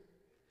Spirit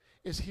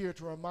is here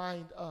to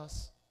remind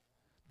us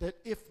that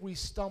if we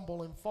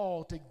stumble and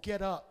fall, to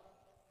get up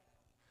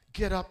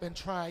and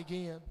try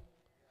again.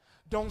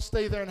 Don't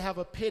stay there and have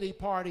a pity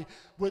party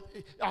with,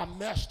 I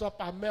messed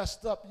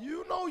up.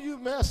 You know you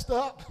messed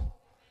up.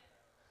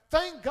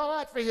 Thank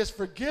God for his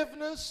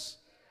forgiveness.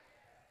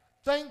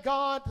 Thank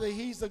God that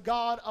he's the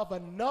God of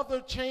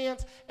another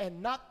chance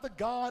and not the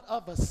God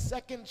of a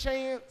second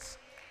chance.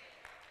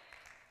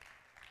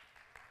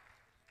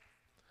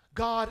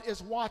 God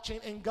is watching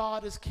and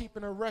God is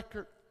keeping a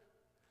record.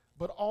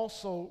 But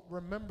also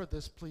remember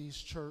this, please,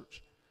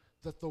 church,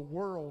 that the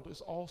world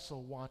is also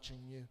watching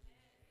you.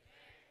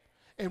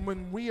 And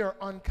when we are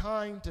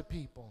unkind to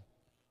people,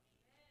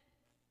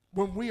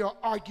 when we are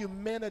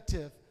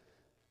argumentative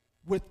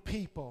with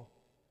people,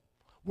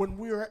 when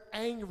we are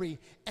angry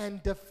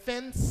and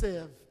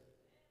defensive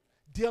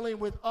dealing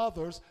with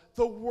others,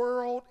 the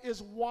world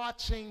is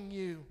watching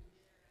you.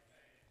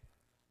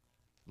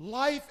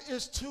 Life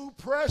is too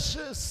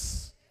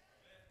precious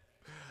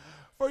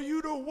for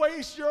you to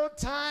waste your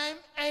time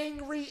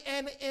angry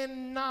and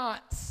in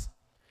knots.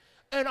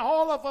 And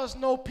all of us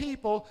know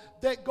people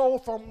that go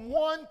from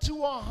 1 to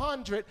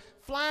 100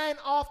 flying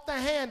off the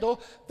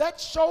handle. That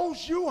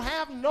shows you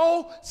have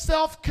no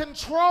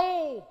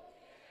self-control.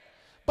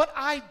 But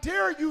I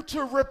dare you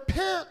to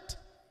repent.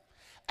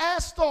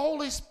 Ask the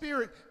Holy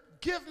Spirit,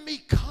 give me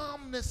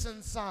calmness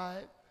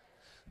inside.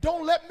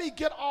 Don't let me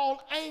get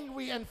all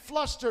angry and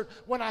flustered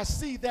when I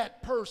see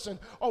that person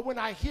or when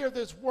I hear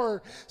this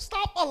word.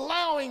 Stop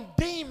allowing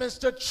demons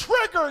to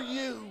trigger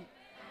you.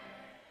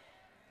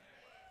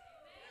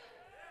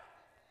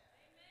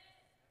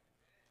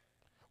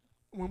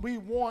 When we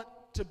want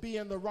to be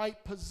in the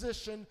right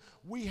position,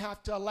 we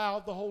have to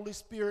allow the Holy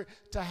Spirit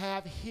to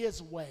have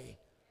his way.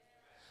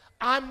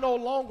 I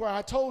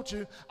told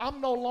you, I'm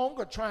no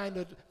longer trying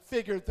to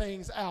figure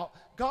things out.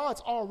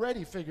 God's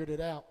already figured it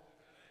out.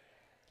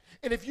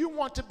 And if you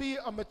want to be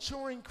a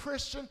maturing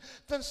Christian,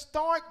 then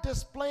start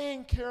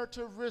displaying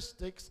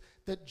characteristics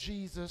that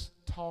Jesus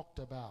talked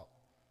about.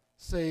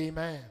 Say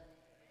amen.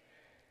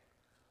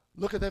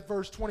 Look at that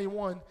verse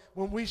 21.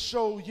 When we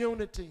show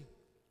unity,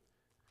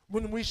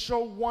 when we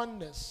show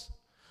oneness,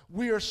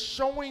 we are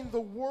showing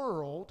the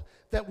world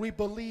that we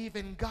believe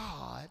in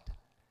God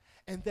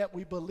and that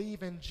we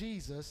believe in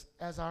Jesus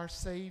as our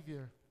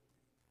Savior.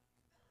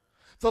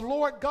 The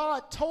Lord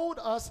God told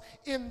us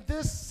in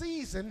this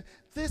season,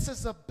 this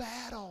is a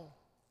battle.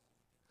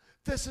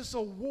 This is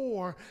a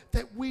war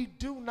that we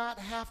do not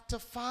have to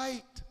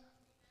fight.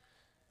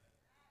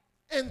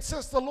 And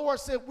since the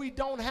Lord said we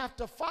don't have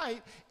to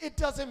fight, it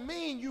doesn't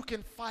mean you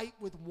can fight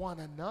with one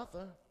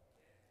another.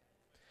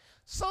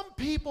 Some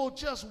people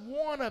just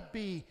want to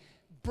be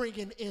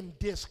bringing in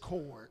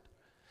discord.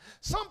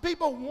 Some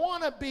people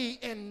want to be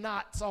in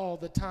knots all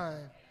the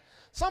time.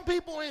 Some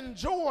people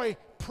enjoy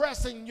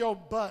pressing your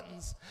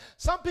buttons.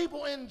 Some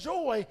people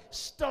enjoy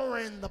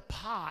stirring the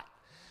pot.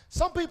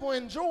 Some people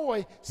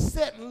enjoy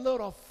setting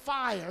little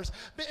fires,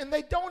 and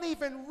they don't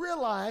even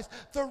realize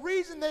the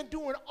reason they're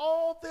doing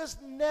all this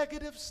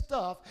negative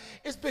stuff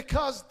is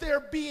because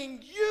they're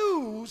being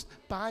used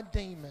by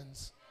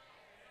demons.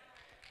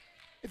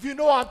 If you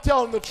know I'm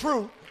telling the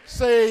truth,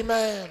 say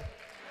amen.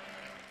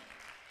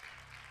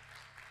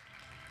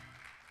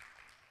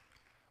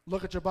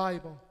 Look at your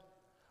Bible.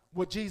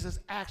 What Jesus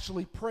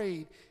actually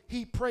prayed.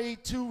 He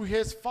prayed to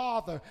his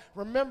Father.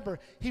 Remember,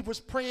 he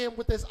was praying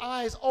with his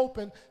eyes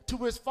open to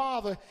his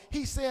Father.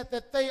 He said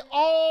that they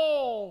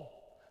all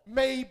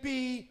may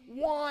be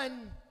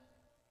one.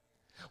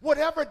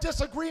 Whatever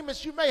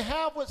disagreements you may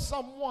have with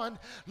someone,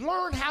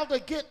 learn how to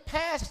get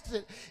past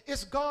it.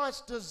 It's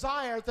God's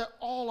desire that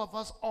all of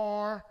us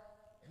are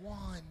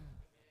one.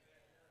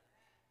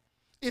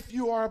 If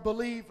you are a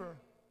believer,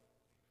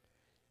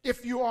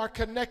 if you are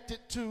connected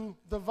to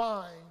the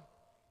vine,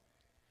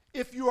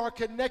 if you are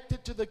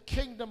connected to the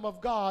kingdom of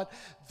God,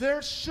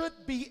 there should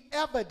be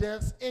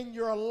evidence in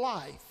your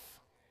life.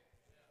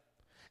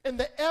 And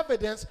the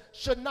evidence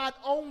should not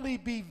only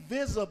be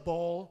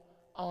visible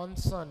on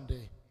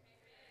Sunday.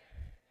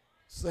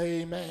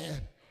 Say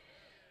amen.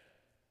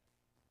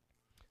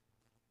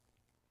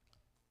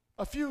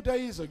 A few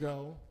days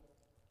ago,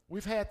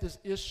 we've had this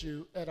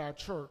issue at our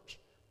church.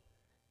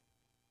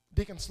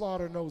 Deacon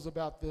Slaughter knows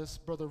about this.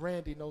 Brother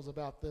Randy knows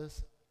about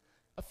this.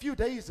 A few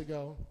days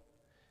ago,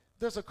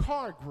 there's a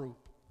car group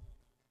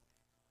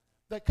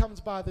that comes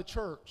by the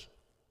church.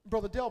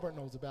 Brother Delbert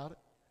knows about it.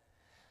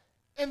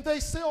 And they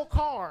sell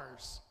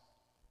cars.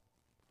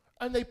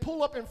 And they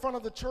pull up in front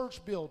of the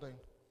church building.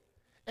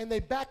 And they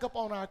back up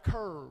on our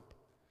curb.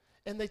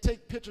 And they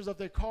take pictures of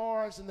their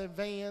cars and their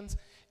vans.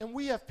 And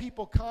we have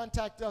people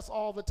contact us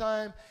all the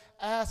time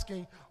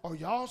asking, are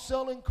y'all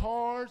selling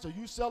cars? Are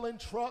you selling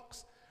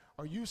trucks?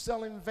 Are you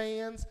selling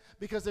vans?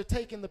 Because they're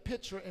taking the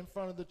picture in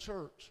front of the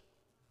church.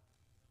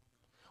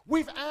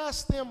 We've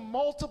asked them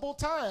multiple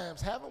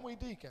times, haven't we,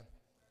 Deacon?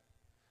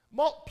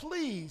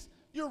 Please,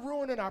 you're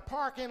ruining our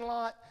parking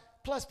lot.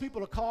 Plus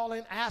people are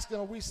calling, asking,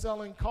 are we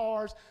selling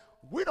cars?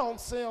 We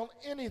don't sell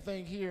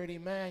anything here at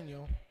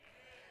Emmanuel.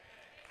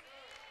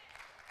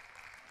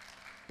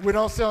 We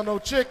don't sell no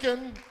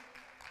chicken.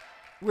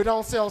 We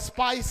don't sell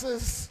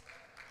spices.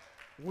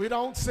 We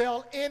don't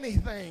sell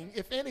anything.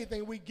 If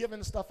anything, we're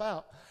giving stuff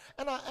out.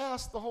 And I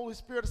asked the Holy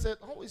Spirit, I said,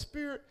 Holy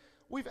Spirit,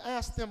 we've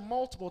asked them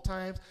multiple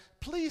times,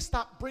 please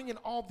stop bringing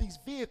all these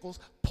vehicles,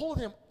 pull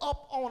them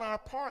up on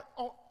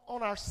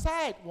our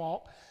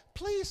sidewalk.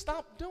 Please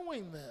stop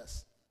doing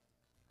this.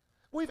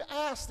 We've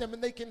asked them,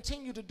 and they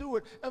continue to do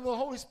it. And the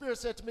Holy Spirit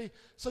said to me,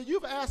 so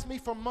you've asked me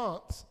for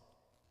months,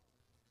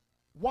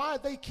 why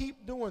they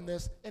keep doing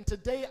this, and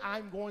today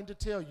I'm going to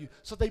tell you.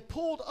 So they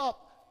pulled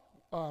up,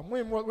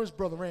 where's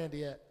Brother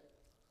Randy at?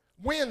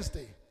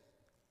 Wednesday.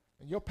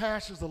 And your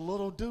pastor's a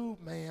little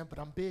dude, man, but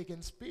I'm big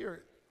in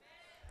spirit.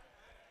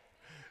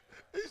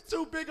 These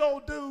two big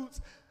old dudes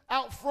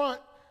out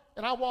front,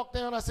 and I walked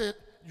down, I said,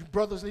 you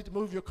brothers need to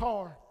move your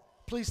car.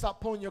 Please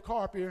stop pulling your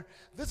car up here.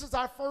 This is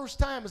our first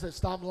time. I said,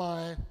 stop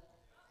lying.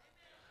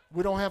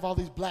 We don't have all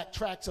these black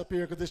tracks up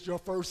here because this is your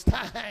first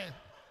time.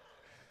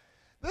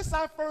 This is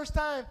our first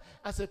time.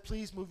 I said,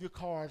 please move your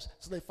cars.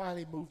 So they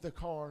finally moved their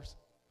cars.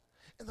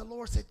 And the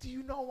Lord said, do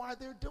you know why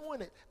they're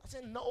doing it? I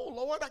said, no,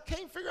 Lord, I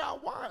can't figure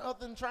out why other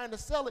than trying to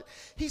sell it.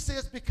 He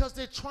says, because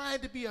they're trying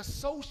to be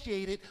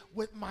associated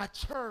with my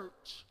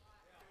church.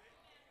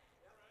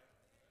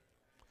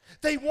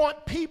 They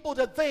want people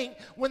to think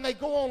when they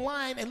go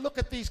online and look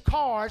at these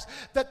cars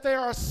that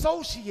they're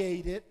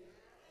associated,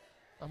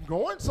 I'm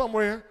going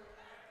somewhere,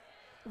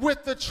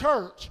 with the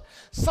church.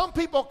 Some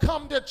people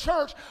come to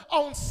church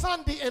on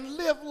Sunday and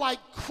live like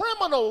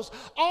criminals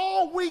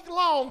all week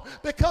long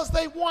because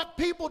they want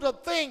people to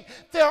think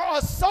they're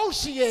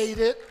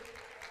associated.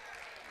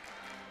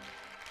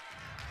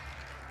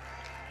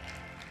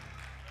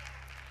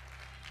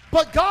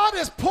 But God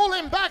is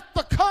pulling back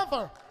the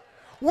cover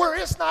where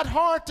it's not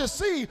hard to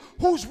see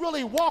who's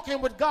really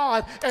walking with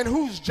God and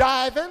who's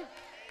jiving.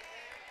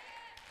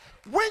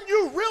 When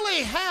you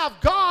really have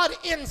God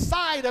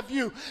inside of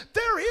you,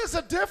 there is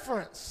a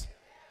difference.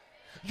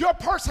 Your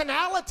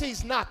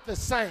personality's not the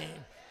same.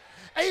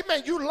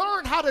 Amen. You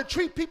learn how to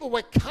treat people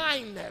with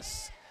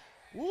kindness.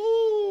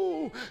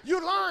 Ooh,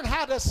 you learn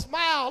how to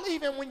smile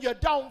even when you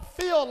don't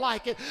feel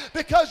like it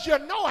because you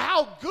know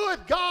how good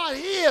God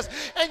is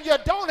and you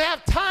don't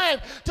have time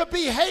to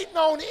be hating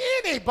on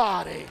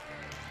anybody.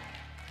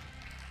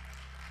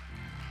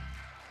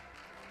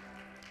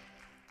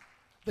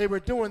 They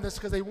were doing this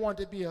because they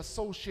wanted to be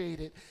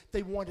associated.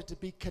 They wanted to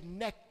be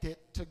connected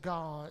to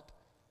God.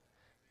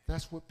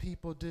 That's what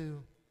people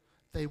do.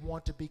 They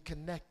want to be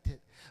connected.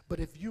 But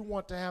if you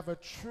want to have a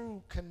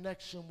true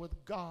connection with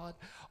God,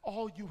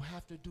 all you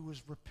have to do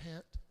is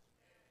repent.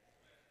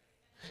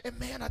 And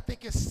man, I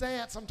think it's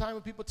sad sometimes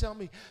when people tell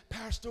me,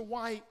 Pastor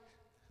White,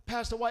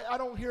 I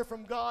don't hear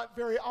from God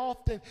very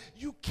often.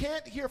 You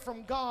can't hear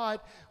from God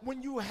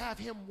when you have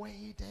him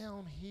way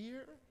down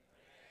here.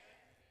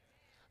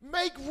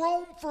 Make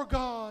room for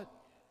God.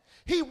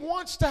 He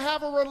wants to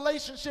have a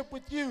relationship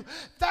with you.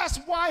 That's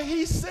why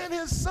he sent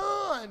his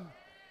son.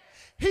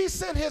 He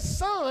sent his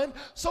son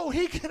so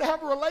he can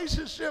have a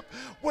relationship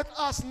with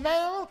us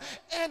now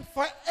and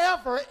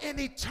forever in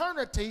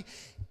eternity.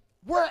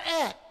 We're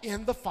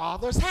in the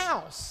Father's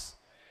house.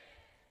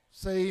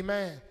 Say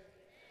amen.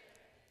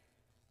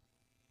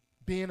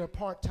 Being a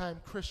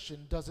part-time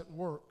Christian doesn't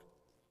work.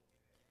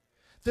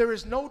 There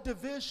is no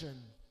division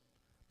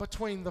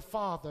between the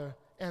Father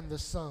and the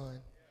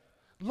Son.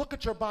 Look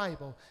at your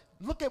Bible.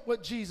 Look at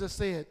what Jesus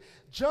said.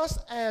 Just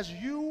as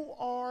you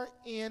are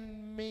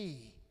in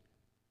me,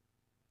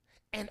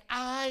 and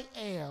I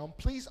am,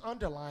 please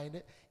underline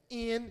it,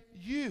 in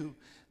you.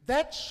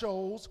 That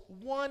shows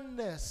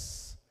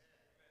oneness.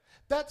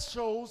 That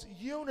shows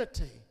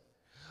unity.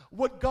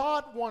 What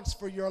God wants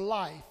for your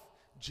life,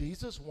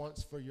 Jesus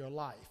wants for your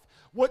life.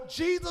 What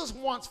Jesus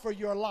wants for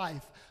your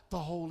life, the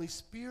Holy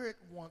Spirit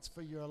wants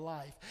for your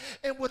life.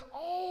 And with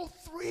all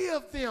three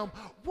of them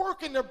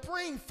working to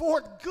bring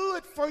forth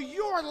good for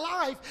your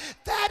life,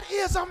 that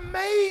is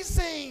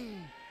amazing.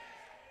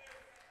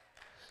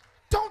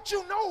 Don't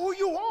you know who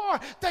you are?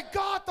 That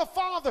God the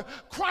Father,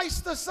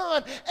 Christ the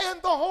Son,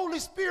 and the Holy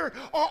Spirit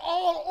are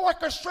all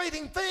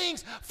orchestrating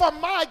things for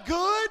my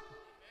good?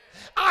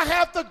 I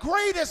have the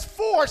greatest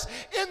force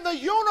in the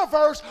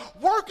universe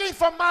working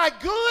for my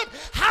good.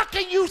 How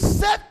can you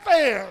sit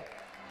there?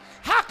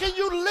 How can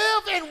you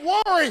live and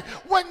worry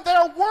when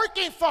they're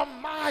working for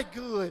my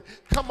good?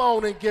 Come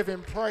on and give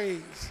him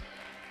praise.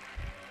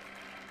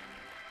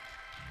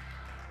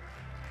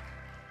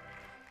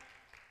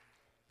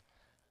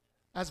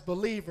 As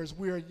believers,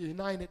 we are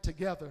united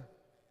together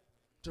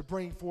to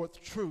bring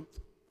forth truth.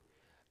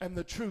 And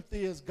the truth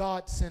is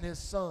God sent his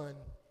son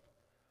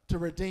to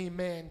redeem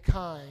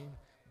mankind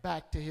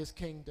back to his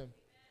kingdom.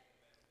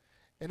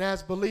 And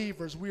as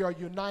believers, we are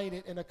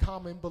united in a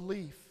common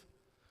belief.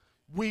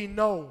 We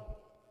know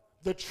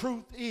the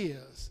truth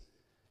is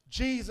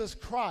Jesus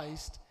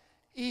Christ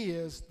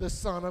is the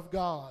Son of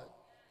God.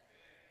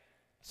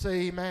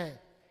 Say amen.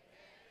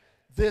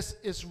 This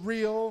is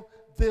real.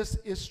 This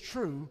is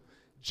true.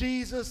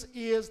 Jesus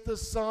is the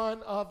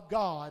Son of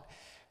God.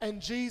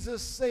 And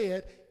Jesus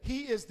said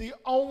he is the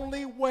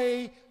only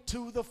way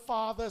to the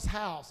Father's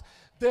house.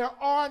 There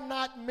are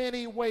not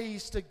many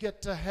ways to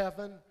get to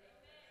heaven.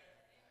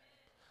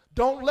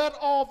 Don't let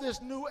all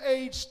this new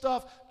age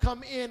stuff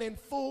come in and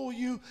fool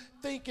you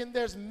thinking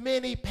there's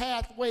many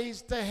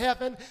pathways to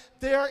heaven.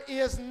 There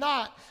is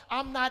not.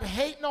 I'm not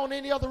hating on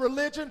any other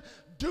religion.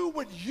 do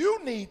what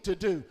you need to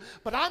do.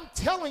 But I'm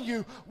telling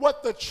you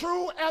what the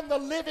true and the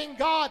living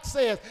God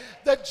says,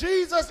 that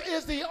Jesus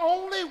is the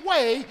only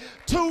way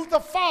to the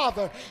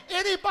Father.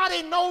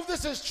 Anybody know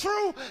this is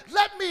true?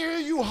 Let me hear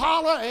you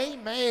holler,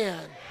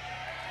 amen.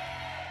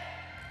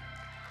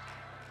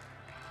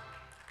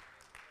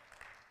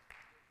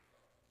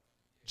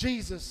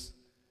 Jesus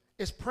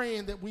is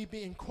praying that we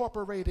be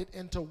incorporated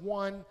into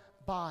one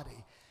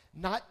body.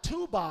 Not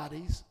two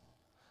bodies,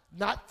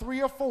 not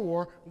three or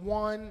four,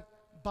 one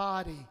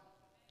body.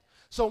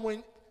 So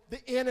when the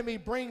enemy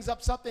brings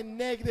up something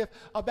negative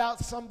about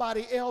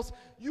somebody else,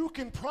 you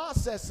can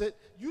process it.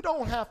 You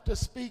don't have to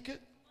speak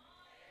it.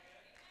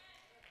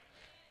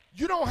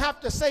 You don't have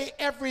to say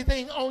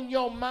everything on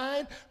your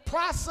mind.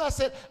 Process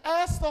it.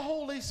 Ask the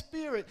Holy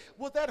Spirit,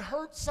 will that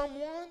hurt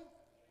someone?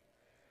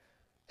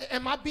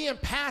 Am I being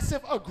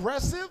passive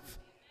aggressive?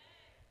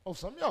 Oh,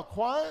 some of y'all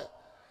quiet.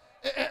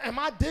 Am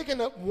I digging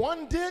up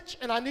one ditch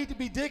and I need to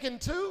be digging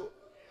two?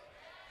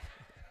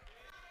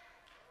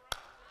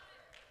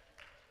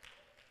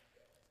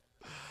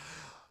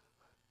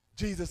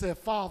 Jesus said,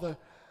 Father,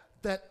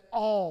 that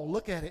all,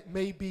 look at it,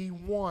 may be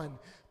one.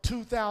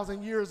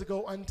 2,000 years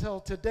ago until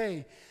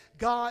today.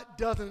 God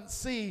doesn't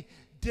see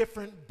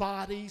different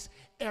bodies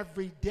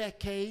every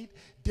decade,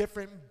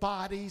 different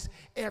bodies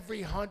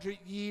every 100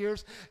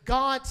 years.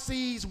 God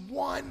sees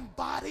one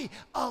body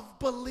of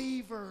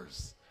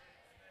believers.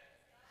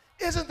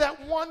 Isn't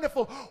that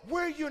wonderful?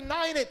 We're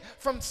united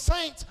from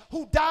saints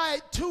who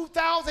died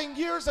 2,000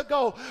 years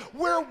ago.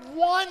 We're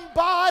one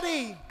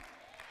body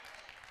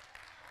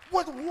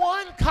with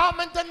one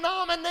common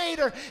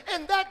denominator,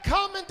 and that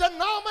common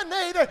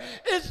denominator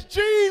is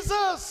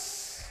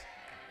Jesus.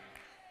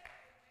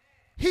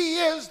 He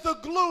is the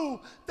glue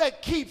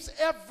that keeps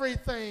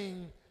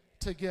everything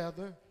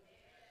together.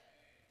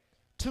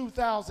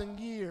 2,000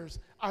 years,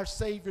 our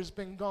Savior's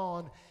been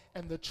gone,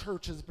 and the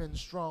church has been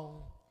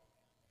strong.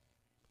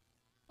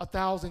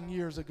 1,000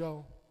 years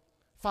ago,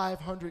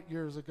 500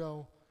 years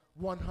ago,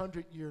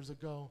 100 years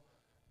ago,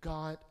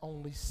 God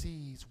only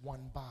sees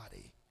one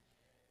body.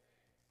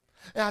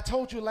 And I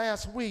told you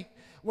last week,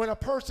 when a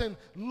person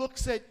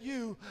looks at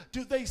you,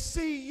 do they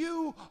see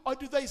you or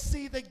do they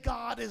see that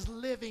God is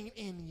living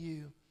in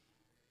you?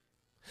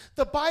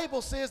 The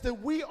Bible says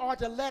that we are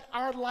to let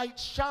our light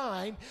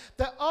shine,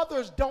 that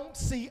others don't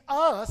see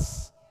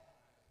us,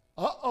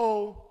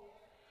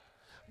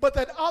 but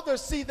that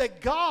others see that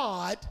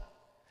God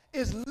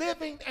is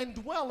living and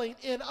dwelling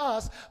in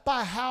us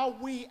by how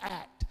we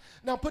act.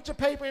 Now put your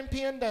paper and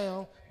pen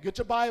down, get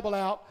your Bible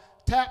out,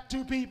 tap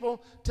two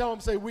people, tell them,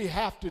 say, we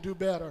have to do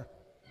better.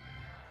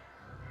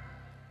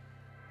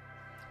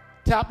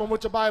 Tap them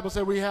with your Bible,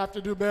 say, we have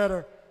to do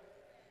better.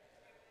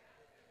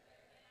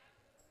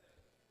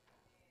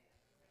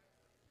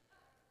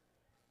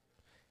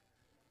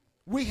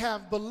 We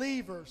have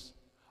believers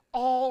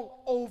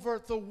all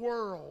over the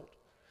world.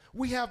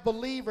 We have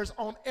believers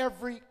on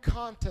every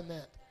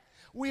continent.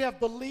 We have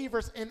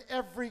believers in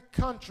every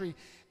country,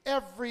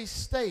 every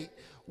state.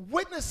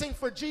 Witnessing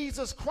for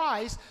Jesus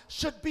Christ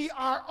should be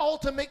our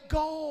ultimate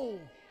goal.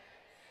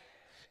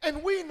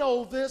 And we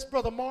know this,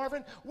 Brother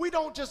Marvin. We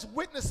don't just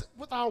witness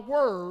with our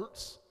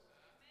words.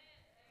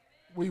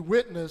 We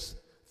witness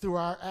through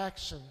our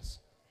actions.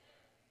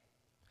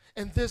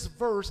 And this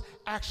verse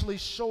actually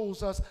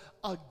shows us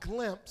a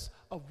glimpse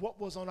of what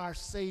was on our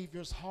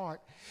Savior's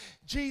heart.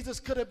 Jesus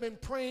could have been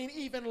praying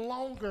even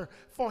longer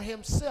for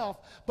himself,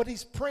 but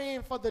he's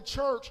praying for the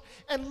church.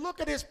 And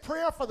look at his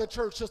prayer for the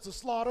church, Sister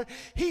Slaughter.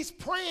 He's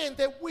praying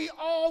that we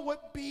all would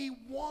be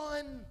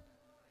one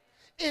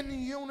in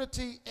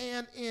unity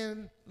and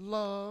in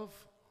love.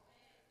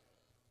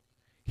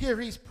 Here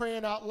he's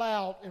praying out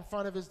loud in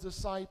front of his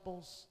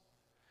disciples,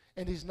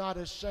 and he's not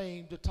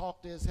ashamed to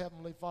talk to his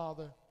Heavenly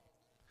Father.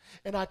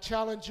 And I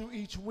challenge you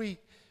each week,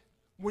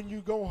 when you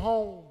go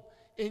home,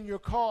 in your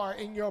car,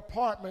 in your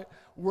apartment,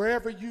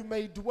 wherever you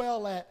may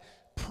dwell at,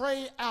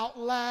 pray out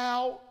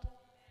loud.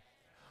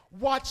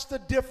 Watch the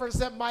difference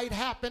that might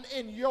happen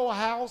in your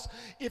house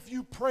if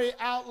you pray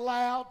out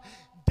loud.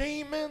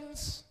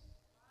 Demons,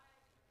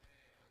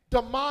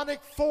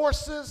 demonic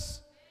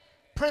forces,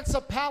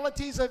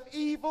 principalities of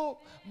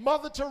evil,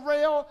 Mother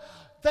Terrell,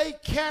 they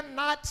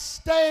cannot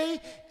stay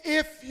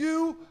if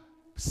you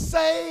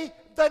say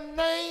the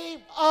name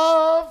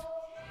of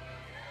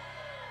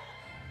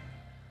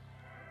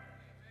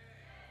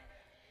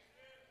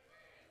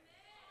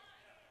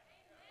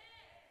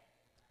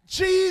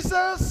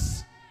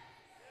Jesus.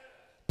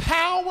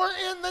 Power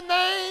in the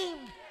name.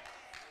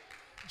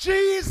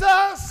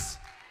 Jesus.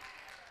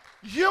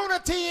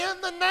 Unity in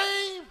the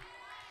name.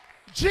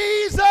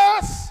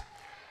 Jesus.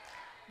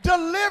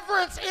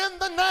 Deliverance in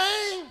the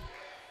name.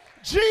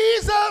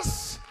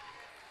 Jesus.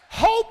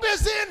 Hope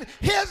is in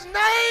his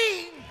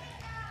name.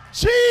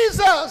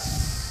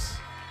 Jesus.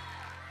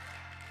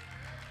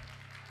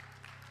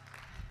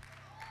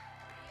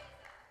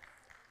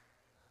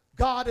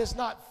 God is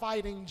not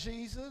fighting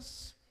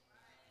Jesus.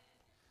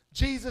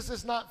 Jesus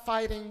is not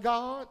fighting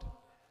God.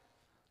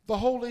 The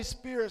Holy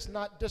Spirit's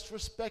not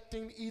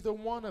disrespecting either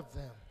one of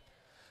them.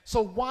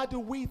 So why do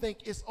we think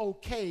it's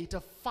okay to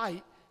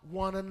fight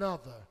one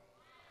another?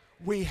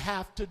 We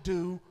have to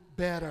do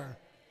better.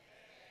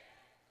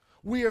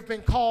 We have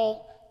been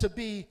called to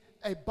be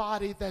a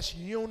body that's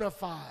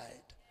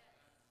unified.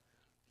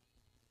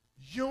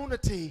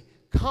 Unity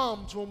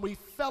comes when we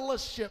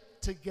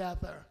fellowship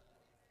together.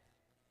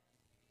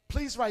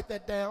 Please write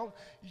that down.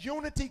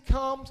 Unity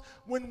comes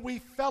when we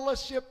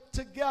fellowship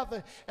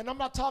together. And I'm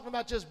not talking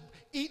about just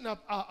eating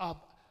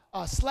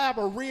a slab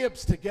of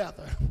ribs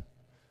together.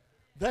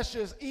 That's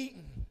just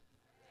eating.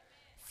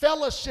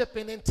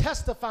 Fellowshipping and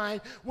testifying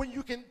when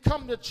you can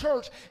come to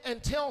church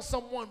and tell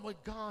someone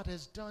what God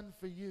has done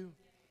for you.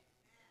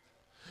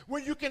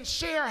 When you can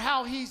share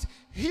how he's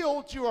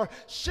healed you or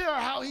share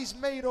how he's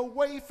made a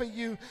way for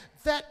you,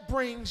 that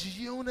brings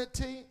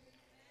unity.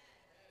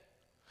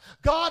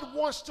 God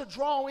wants to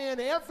draw in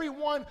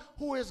everyone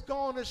who has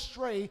gone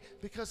astray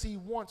because he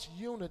wants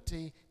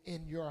unity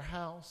in your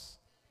house.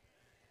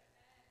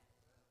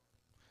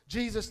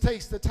 Jesus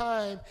takes the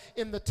time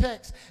in the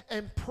text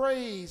and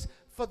prays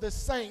for the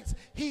saints.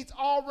 He's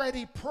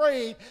already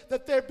prayed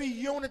that there be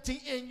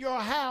unity in your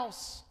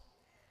house.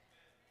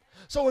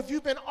 So if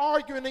you've been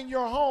arguing in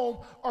your home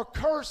or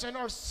cursing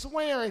or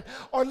swearing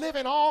or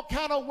living all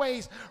kind of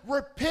ways,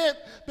 repent,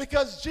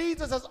 because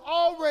Jesus has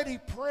already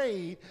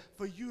prayed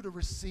for you to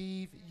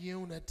receive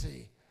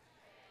unity.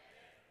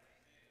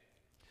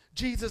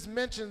 Jesus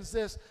mentions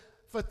this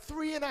for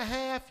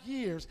 3.5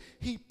 years.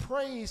 He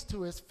prays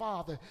to his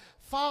Father,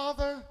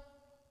 Father,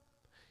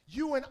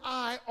 you and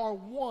I are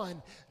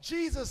one.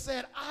 Jesus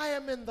said, I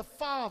am in the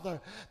Father.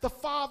 The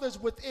Father's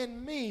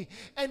within me.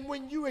 And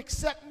when you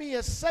accept me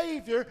as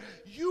Savior,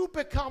 you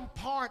become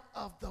part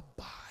of the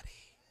body.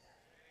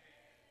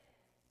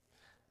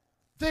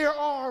 There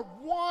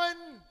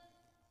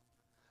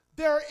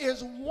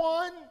is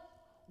one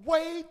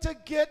way to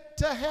get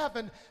to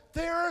heaven.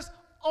 There's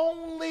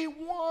only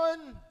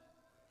one.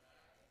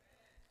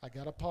 I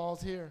got to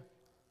pause here.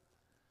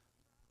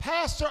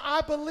 Pastor,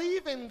 I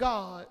believe in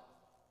God.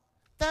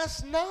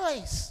 That's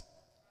nice.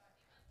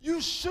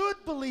 You should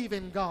believe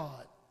in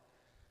God.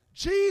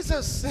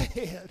 Jesus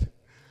said,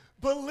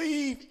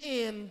 believe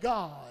in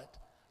God.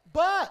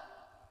 But,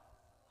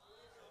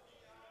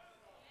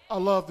 I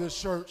love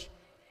this church.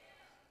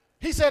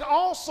 He said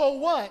also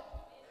what?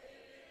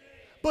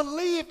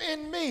 Believe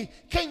in me.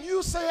 Can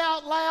you say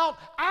out loud,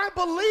 I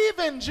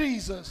believe in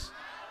Jesus?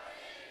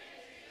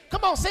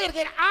 Come on, say it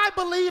again. I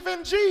believe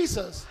in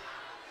Jesus.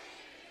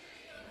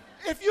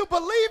 If you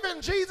believe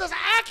in Jesus,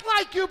 act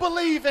like you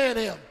believe in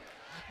him.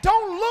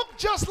 Don't look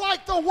just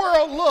like the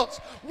world looks.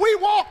 We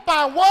walk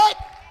by what?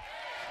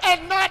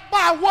 And not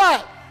by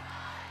what?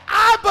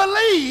 I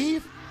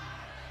believe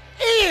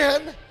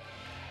in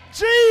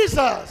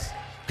Jesus.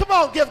 Come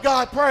on, give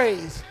God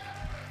praise.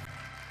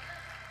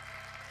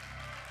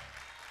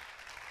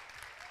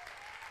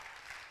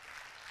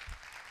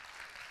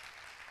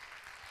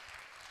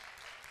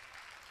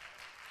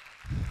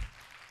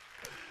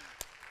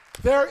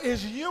 There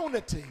is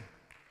unity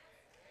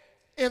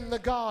in the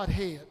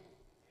Godhead.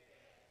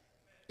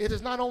 It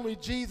is not only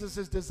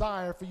Jesus'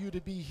 desire for you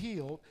to be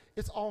healed,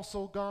 it's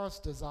also God's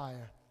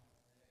desire.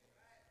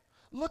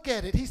 Look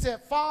at it. He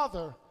said,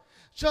 Father,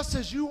 just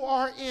as you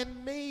are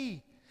in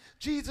me.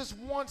 Jesus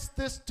wants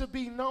this to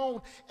be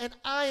known, and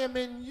I am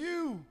in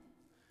you,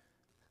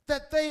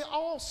 that they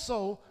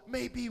also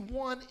may be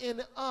one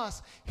in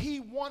us. He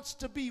wants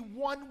to be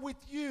one with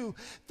you.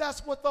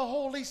 That's what the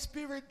Holy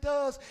Spirit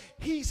does.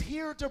 He's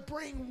here to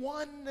bring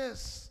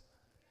oneness.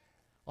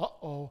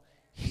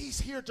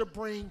 He's here to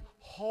bring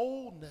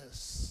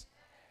wholeness.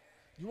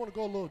 You want to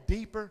go a little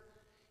deeper?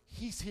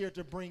 He's here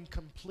to bring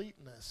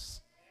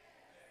completeness.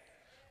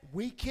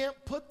 We can't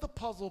put the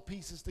puzzle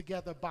pieces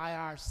together by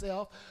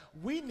ourselves.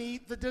 We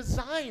need the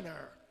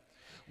designer.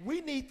 We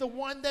need the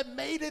one that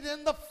made it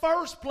in the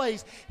first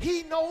place.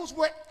 He knows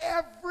where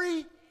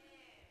every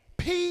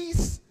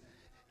piece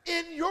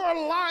in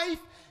your life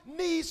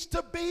needs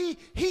to be.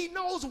 He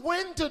knows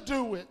when to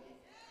do it.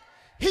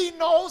 He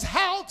knows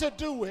how to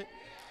do it.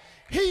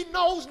 He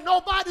knows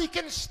nobody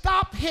can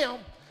stop him.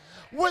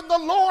 When the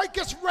Lord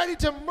gets ready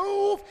to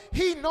move,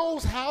 he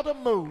knows how to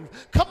move.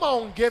 Come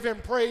on, give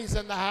him praise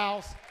in the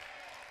house.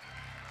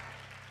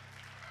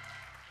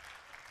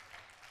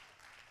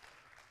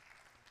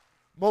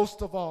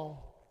 Most of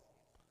all,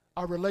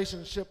 our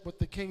relationship with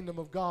the kingdom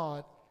of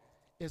God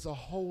is a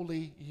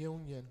holy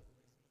union.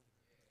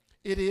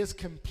 It is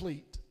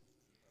complete.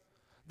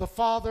 The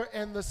Father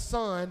and the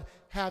Son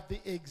have the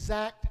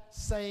exact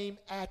same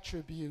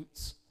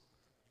attributes.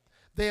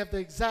 They have the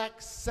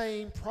exact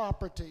same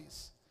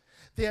properties.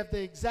 They have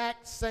the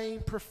exact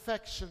same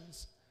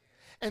perfections.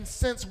 And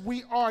since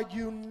we are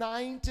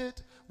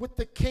united with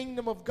the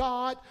kingdom of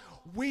God,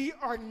 we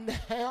are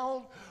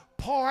now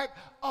part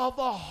of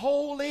a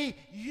holy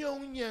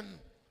union.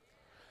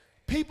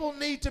 People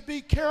need to be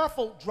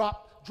careful.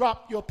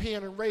 Drop your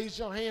pen and raise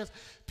your hands.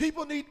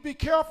 People need to be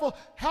careful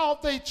how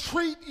they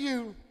treat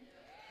you.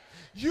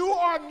 You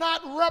are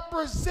not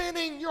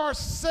representing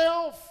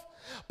yourself,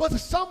 but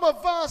some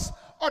of us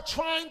are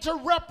trying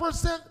to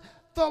represent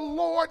the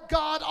Lord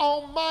God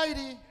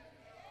Almighty.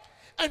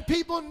 And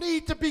people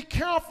need to be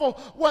careful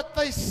what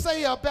they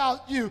say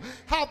about you,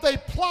 how they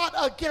plot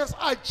against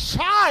a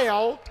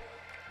child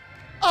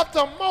of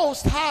the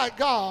Most High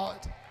God.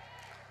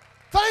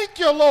 Thank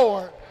you,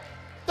 Lord,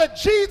 that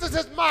Jesus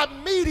is my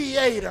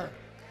mediator,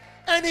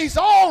 and he's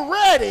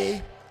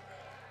already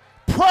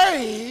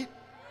prayed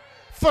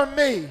for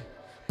me.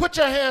 Put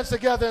your hands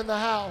together in the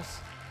house.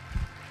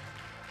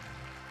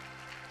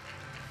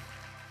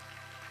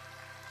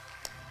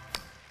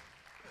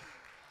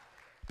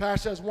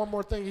 Pastor has one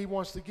more thing he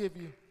wants to give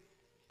you.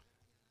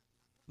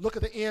 Look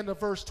at the end of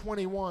verse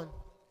 21.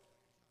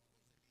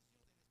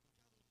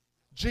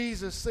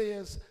 Jesus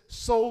says,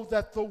 so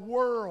that the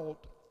world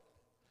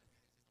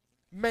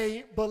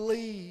may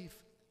believe.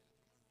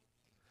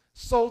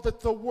 So that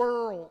the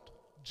world,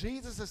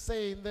 Jesus is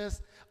saying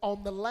this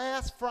on the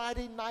last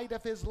Friday night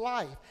of his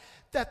life,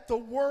 that the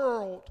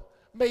world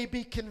may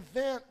be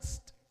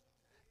convinced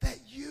that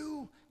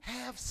you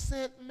have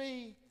sent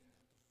me.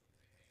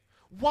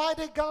 Why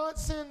did God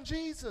send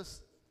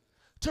Jesus?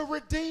 To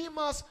redeem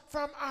us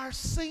from our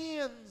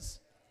sins.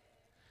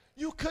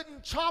 You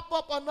couldn't chop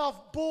up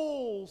enough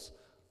bulls,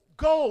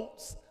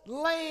 goats,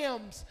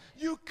 lambs.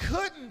 You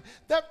couldn't.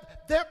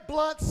 Their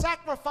blood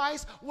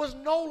sacrifice was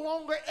no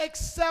longer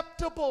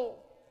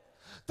acceptable.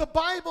 The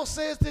Bible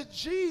says that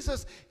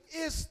Jesus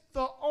is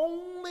the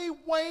only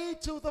way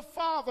to the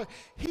Father.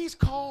 He's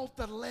called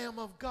the Lamb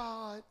of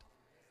God.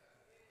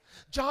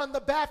 John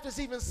the Baptist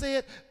even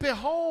said,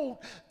 behold,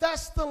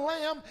 that's the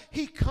Lamb.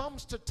 He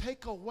comes to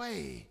take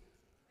away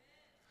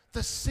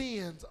the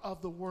sins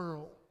of the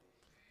world.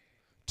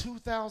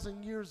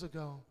 2,000 years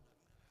ago,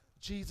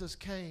 Jesus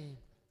came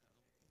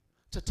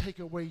to take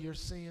away your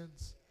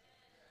sins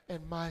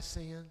and my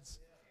sins.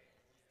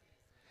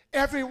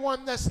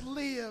 Everyone that's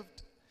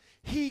lived,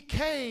 he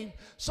came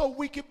so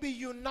we could be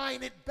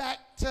united back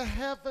to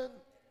heaven.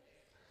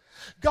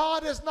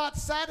 God is not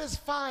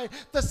satisfied.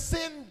 The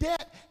sin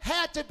debt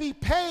had to be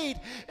paid,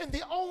 and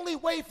the only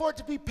way for it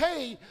to be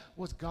paid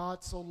was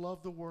God so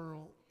loved the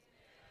world.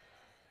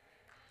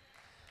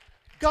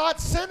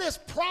 God sent his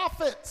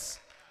prophets.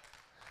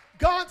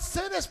 God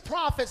sent his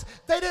prophets.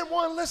 They didn't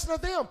want to listen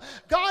to them.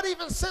 God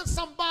even sent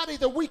somebody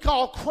that we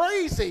call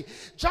crazy.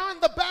 John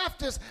the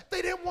Baptist,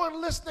 they didn't want to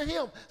listen to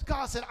him.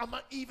 God said, I'm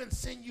going to even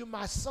send you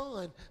my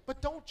son.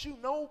 But don't you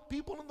know,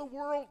 people in the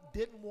world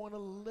didn't want to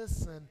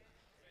listen.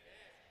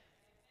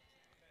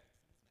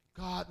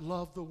 God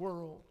loved the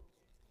world,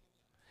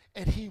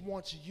 and he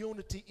wants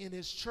unity in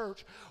his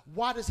church.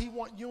 Why does he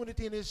want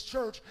unity in his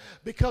church?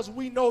 Because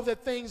we know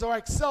that things are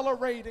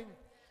accelerating,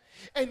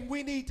 and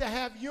we need to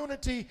have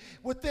unity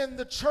within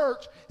the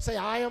church. Say,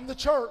 I am the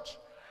church.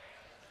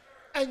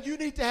 And you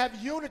need to have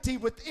unity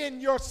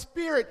within your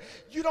spirit.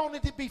 You don't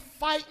need to be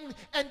fighting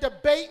and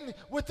debating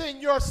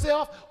within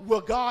yourself. Will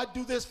God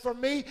do this for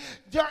me?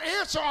 Your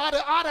answer ought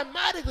to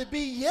automatically be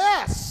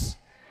yes.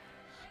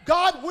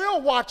 God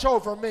will watch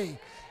over me.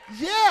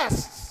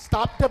 Yes,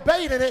 stop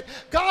debating it.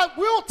 God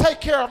will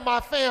take care of my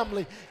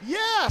family.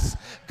 Yes,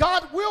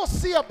 God will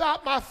see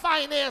about my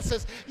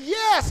finances.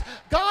 Yes,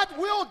 God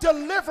will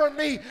deliver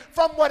me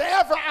from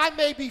whatever I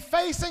may be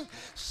facing.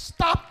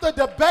 Stop the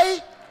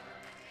debate.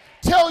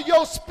 Tell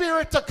your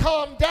spirit to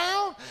calm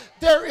down.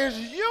 There is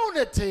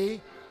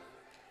unity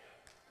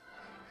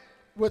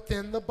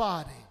within the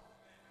body.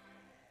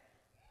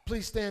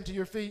 Please stand to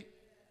your feet.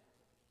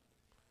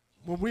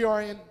 When we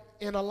are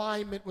in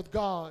alignment with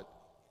God,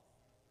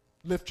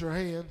 lift your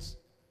hands.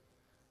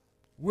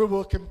 We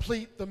will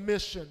complete the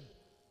mission.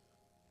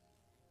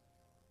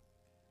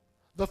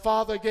 The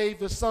Father gave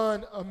the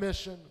Son a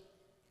mission.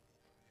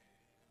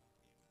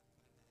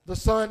 The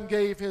Son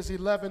gave his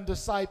 11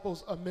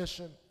 disciples a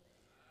mission.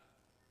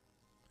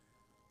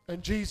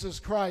 And Jesus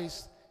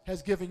Christ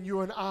has given you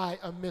and I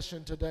a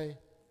mission today.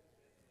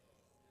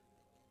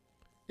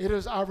 It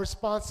is our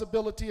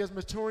responsibility as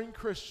maturing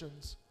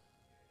Christians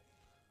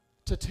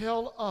to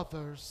tell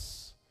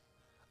others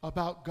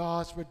about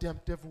God's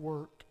redemptive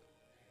work.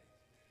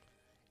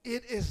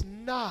 It is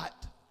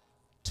not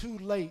too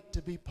late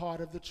to be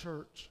part of the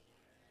church.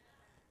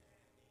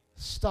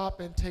 Stop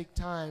and take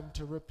time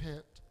to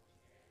repent.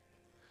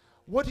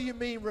 What do you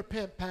mean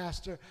repent,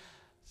 Pastor?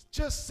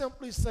 Just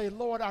simply say,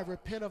 Lord, I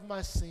repent of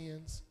my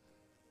sins.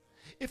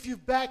 If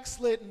you've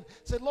backslidden,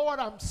 say, Lord,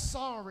 I'm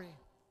sorry.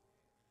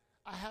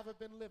 I haven't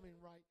been living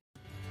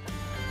right.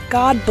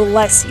 God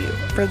bless you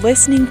for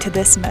listening to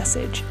this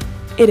message.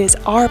 It is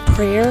our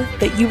prayer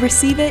that you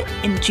receive it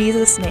in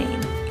Jesus' name.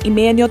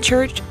 Emmanuel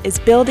Church is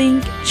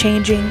building,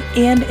 changing,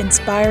 and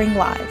inspiring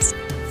lives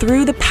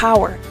through the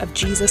power of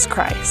Jesus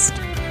Christ.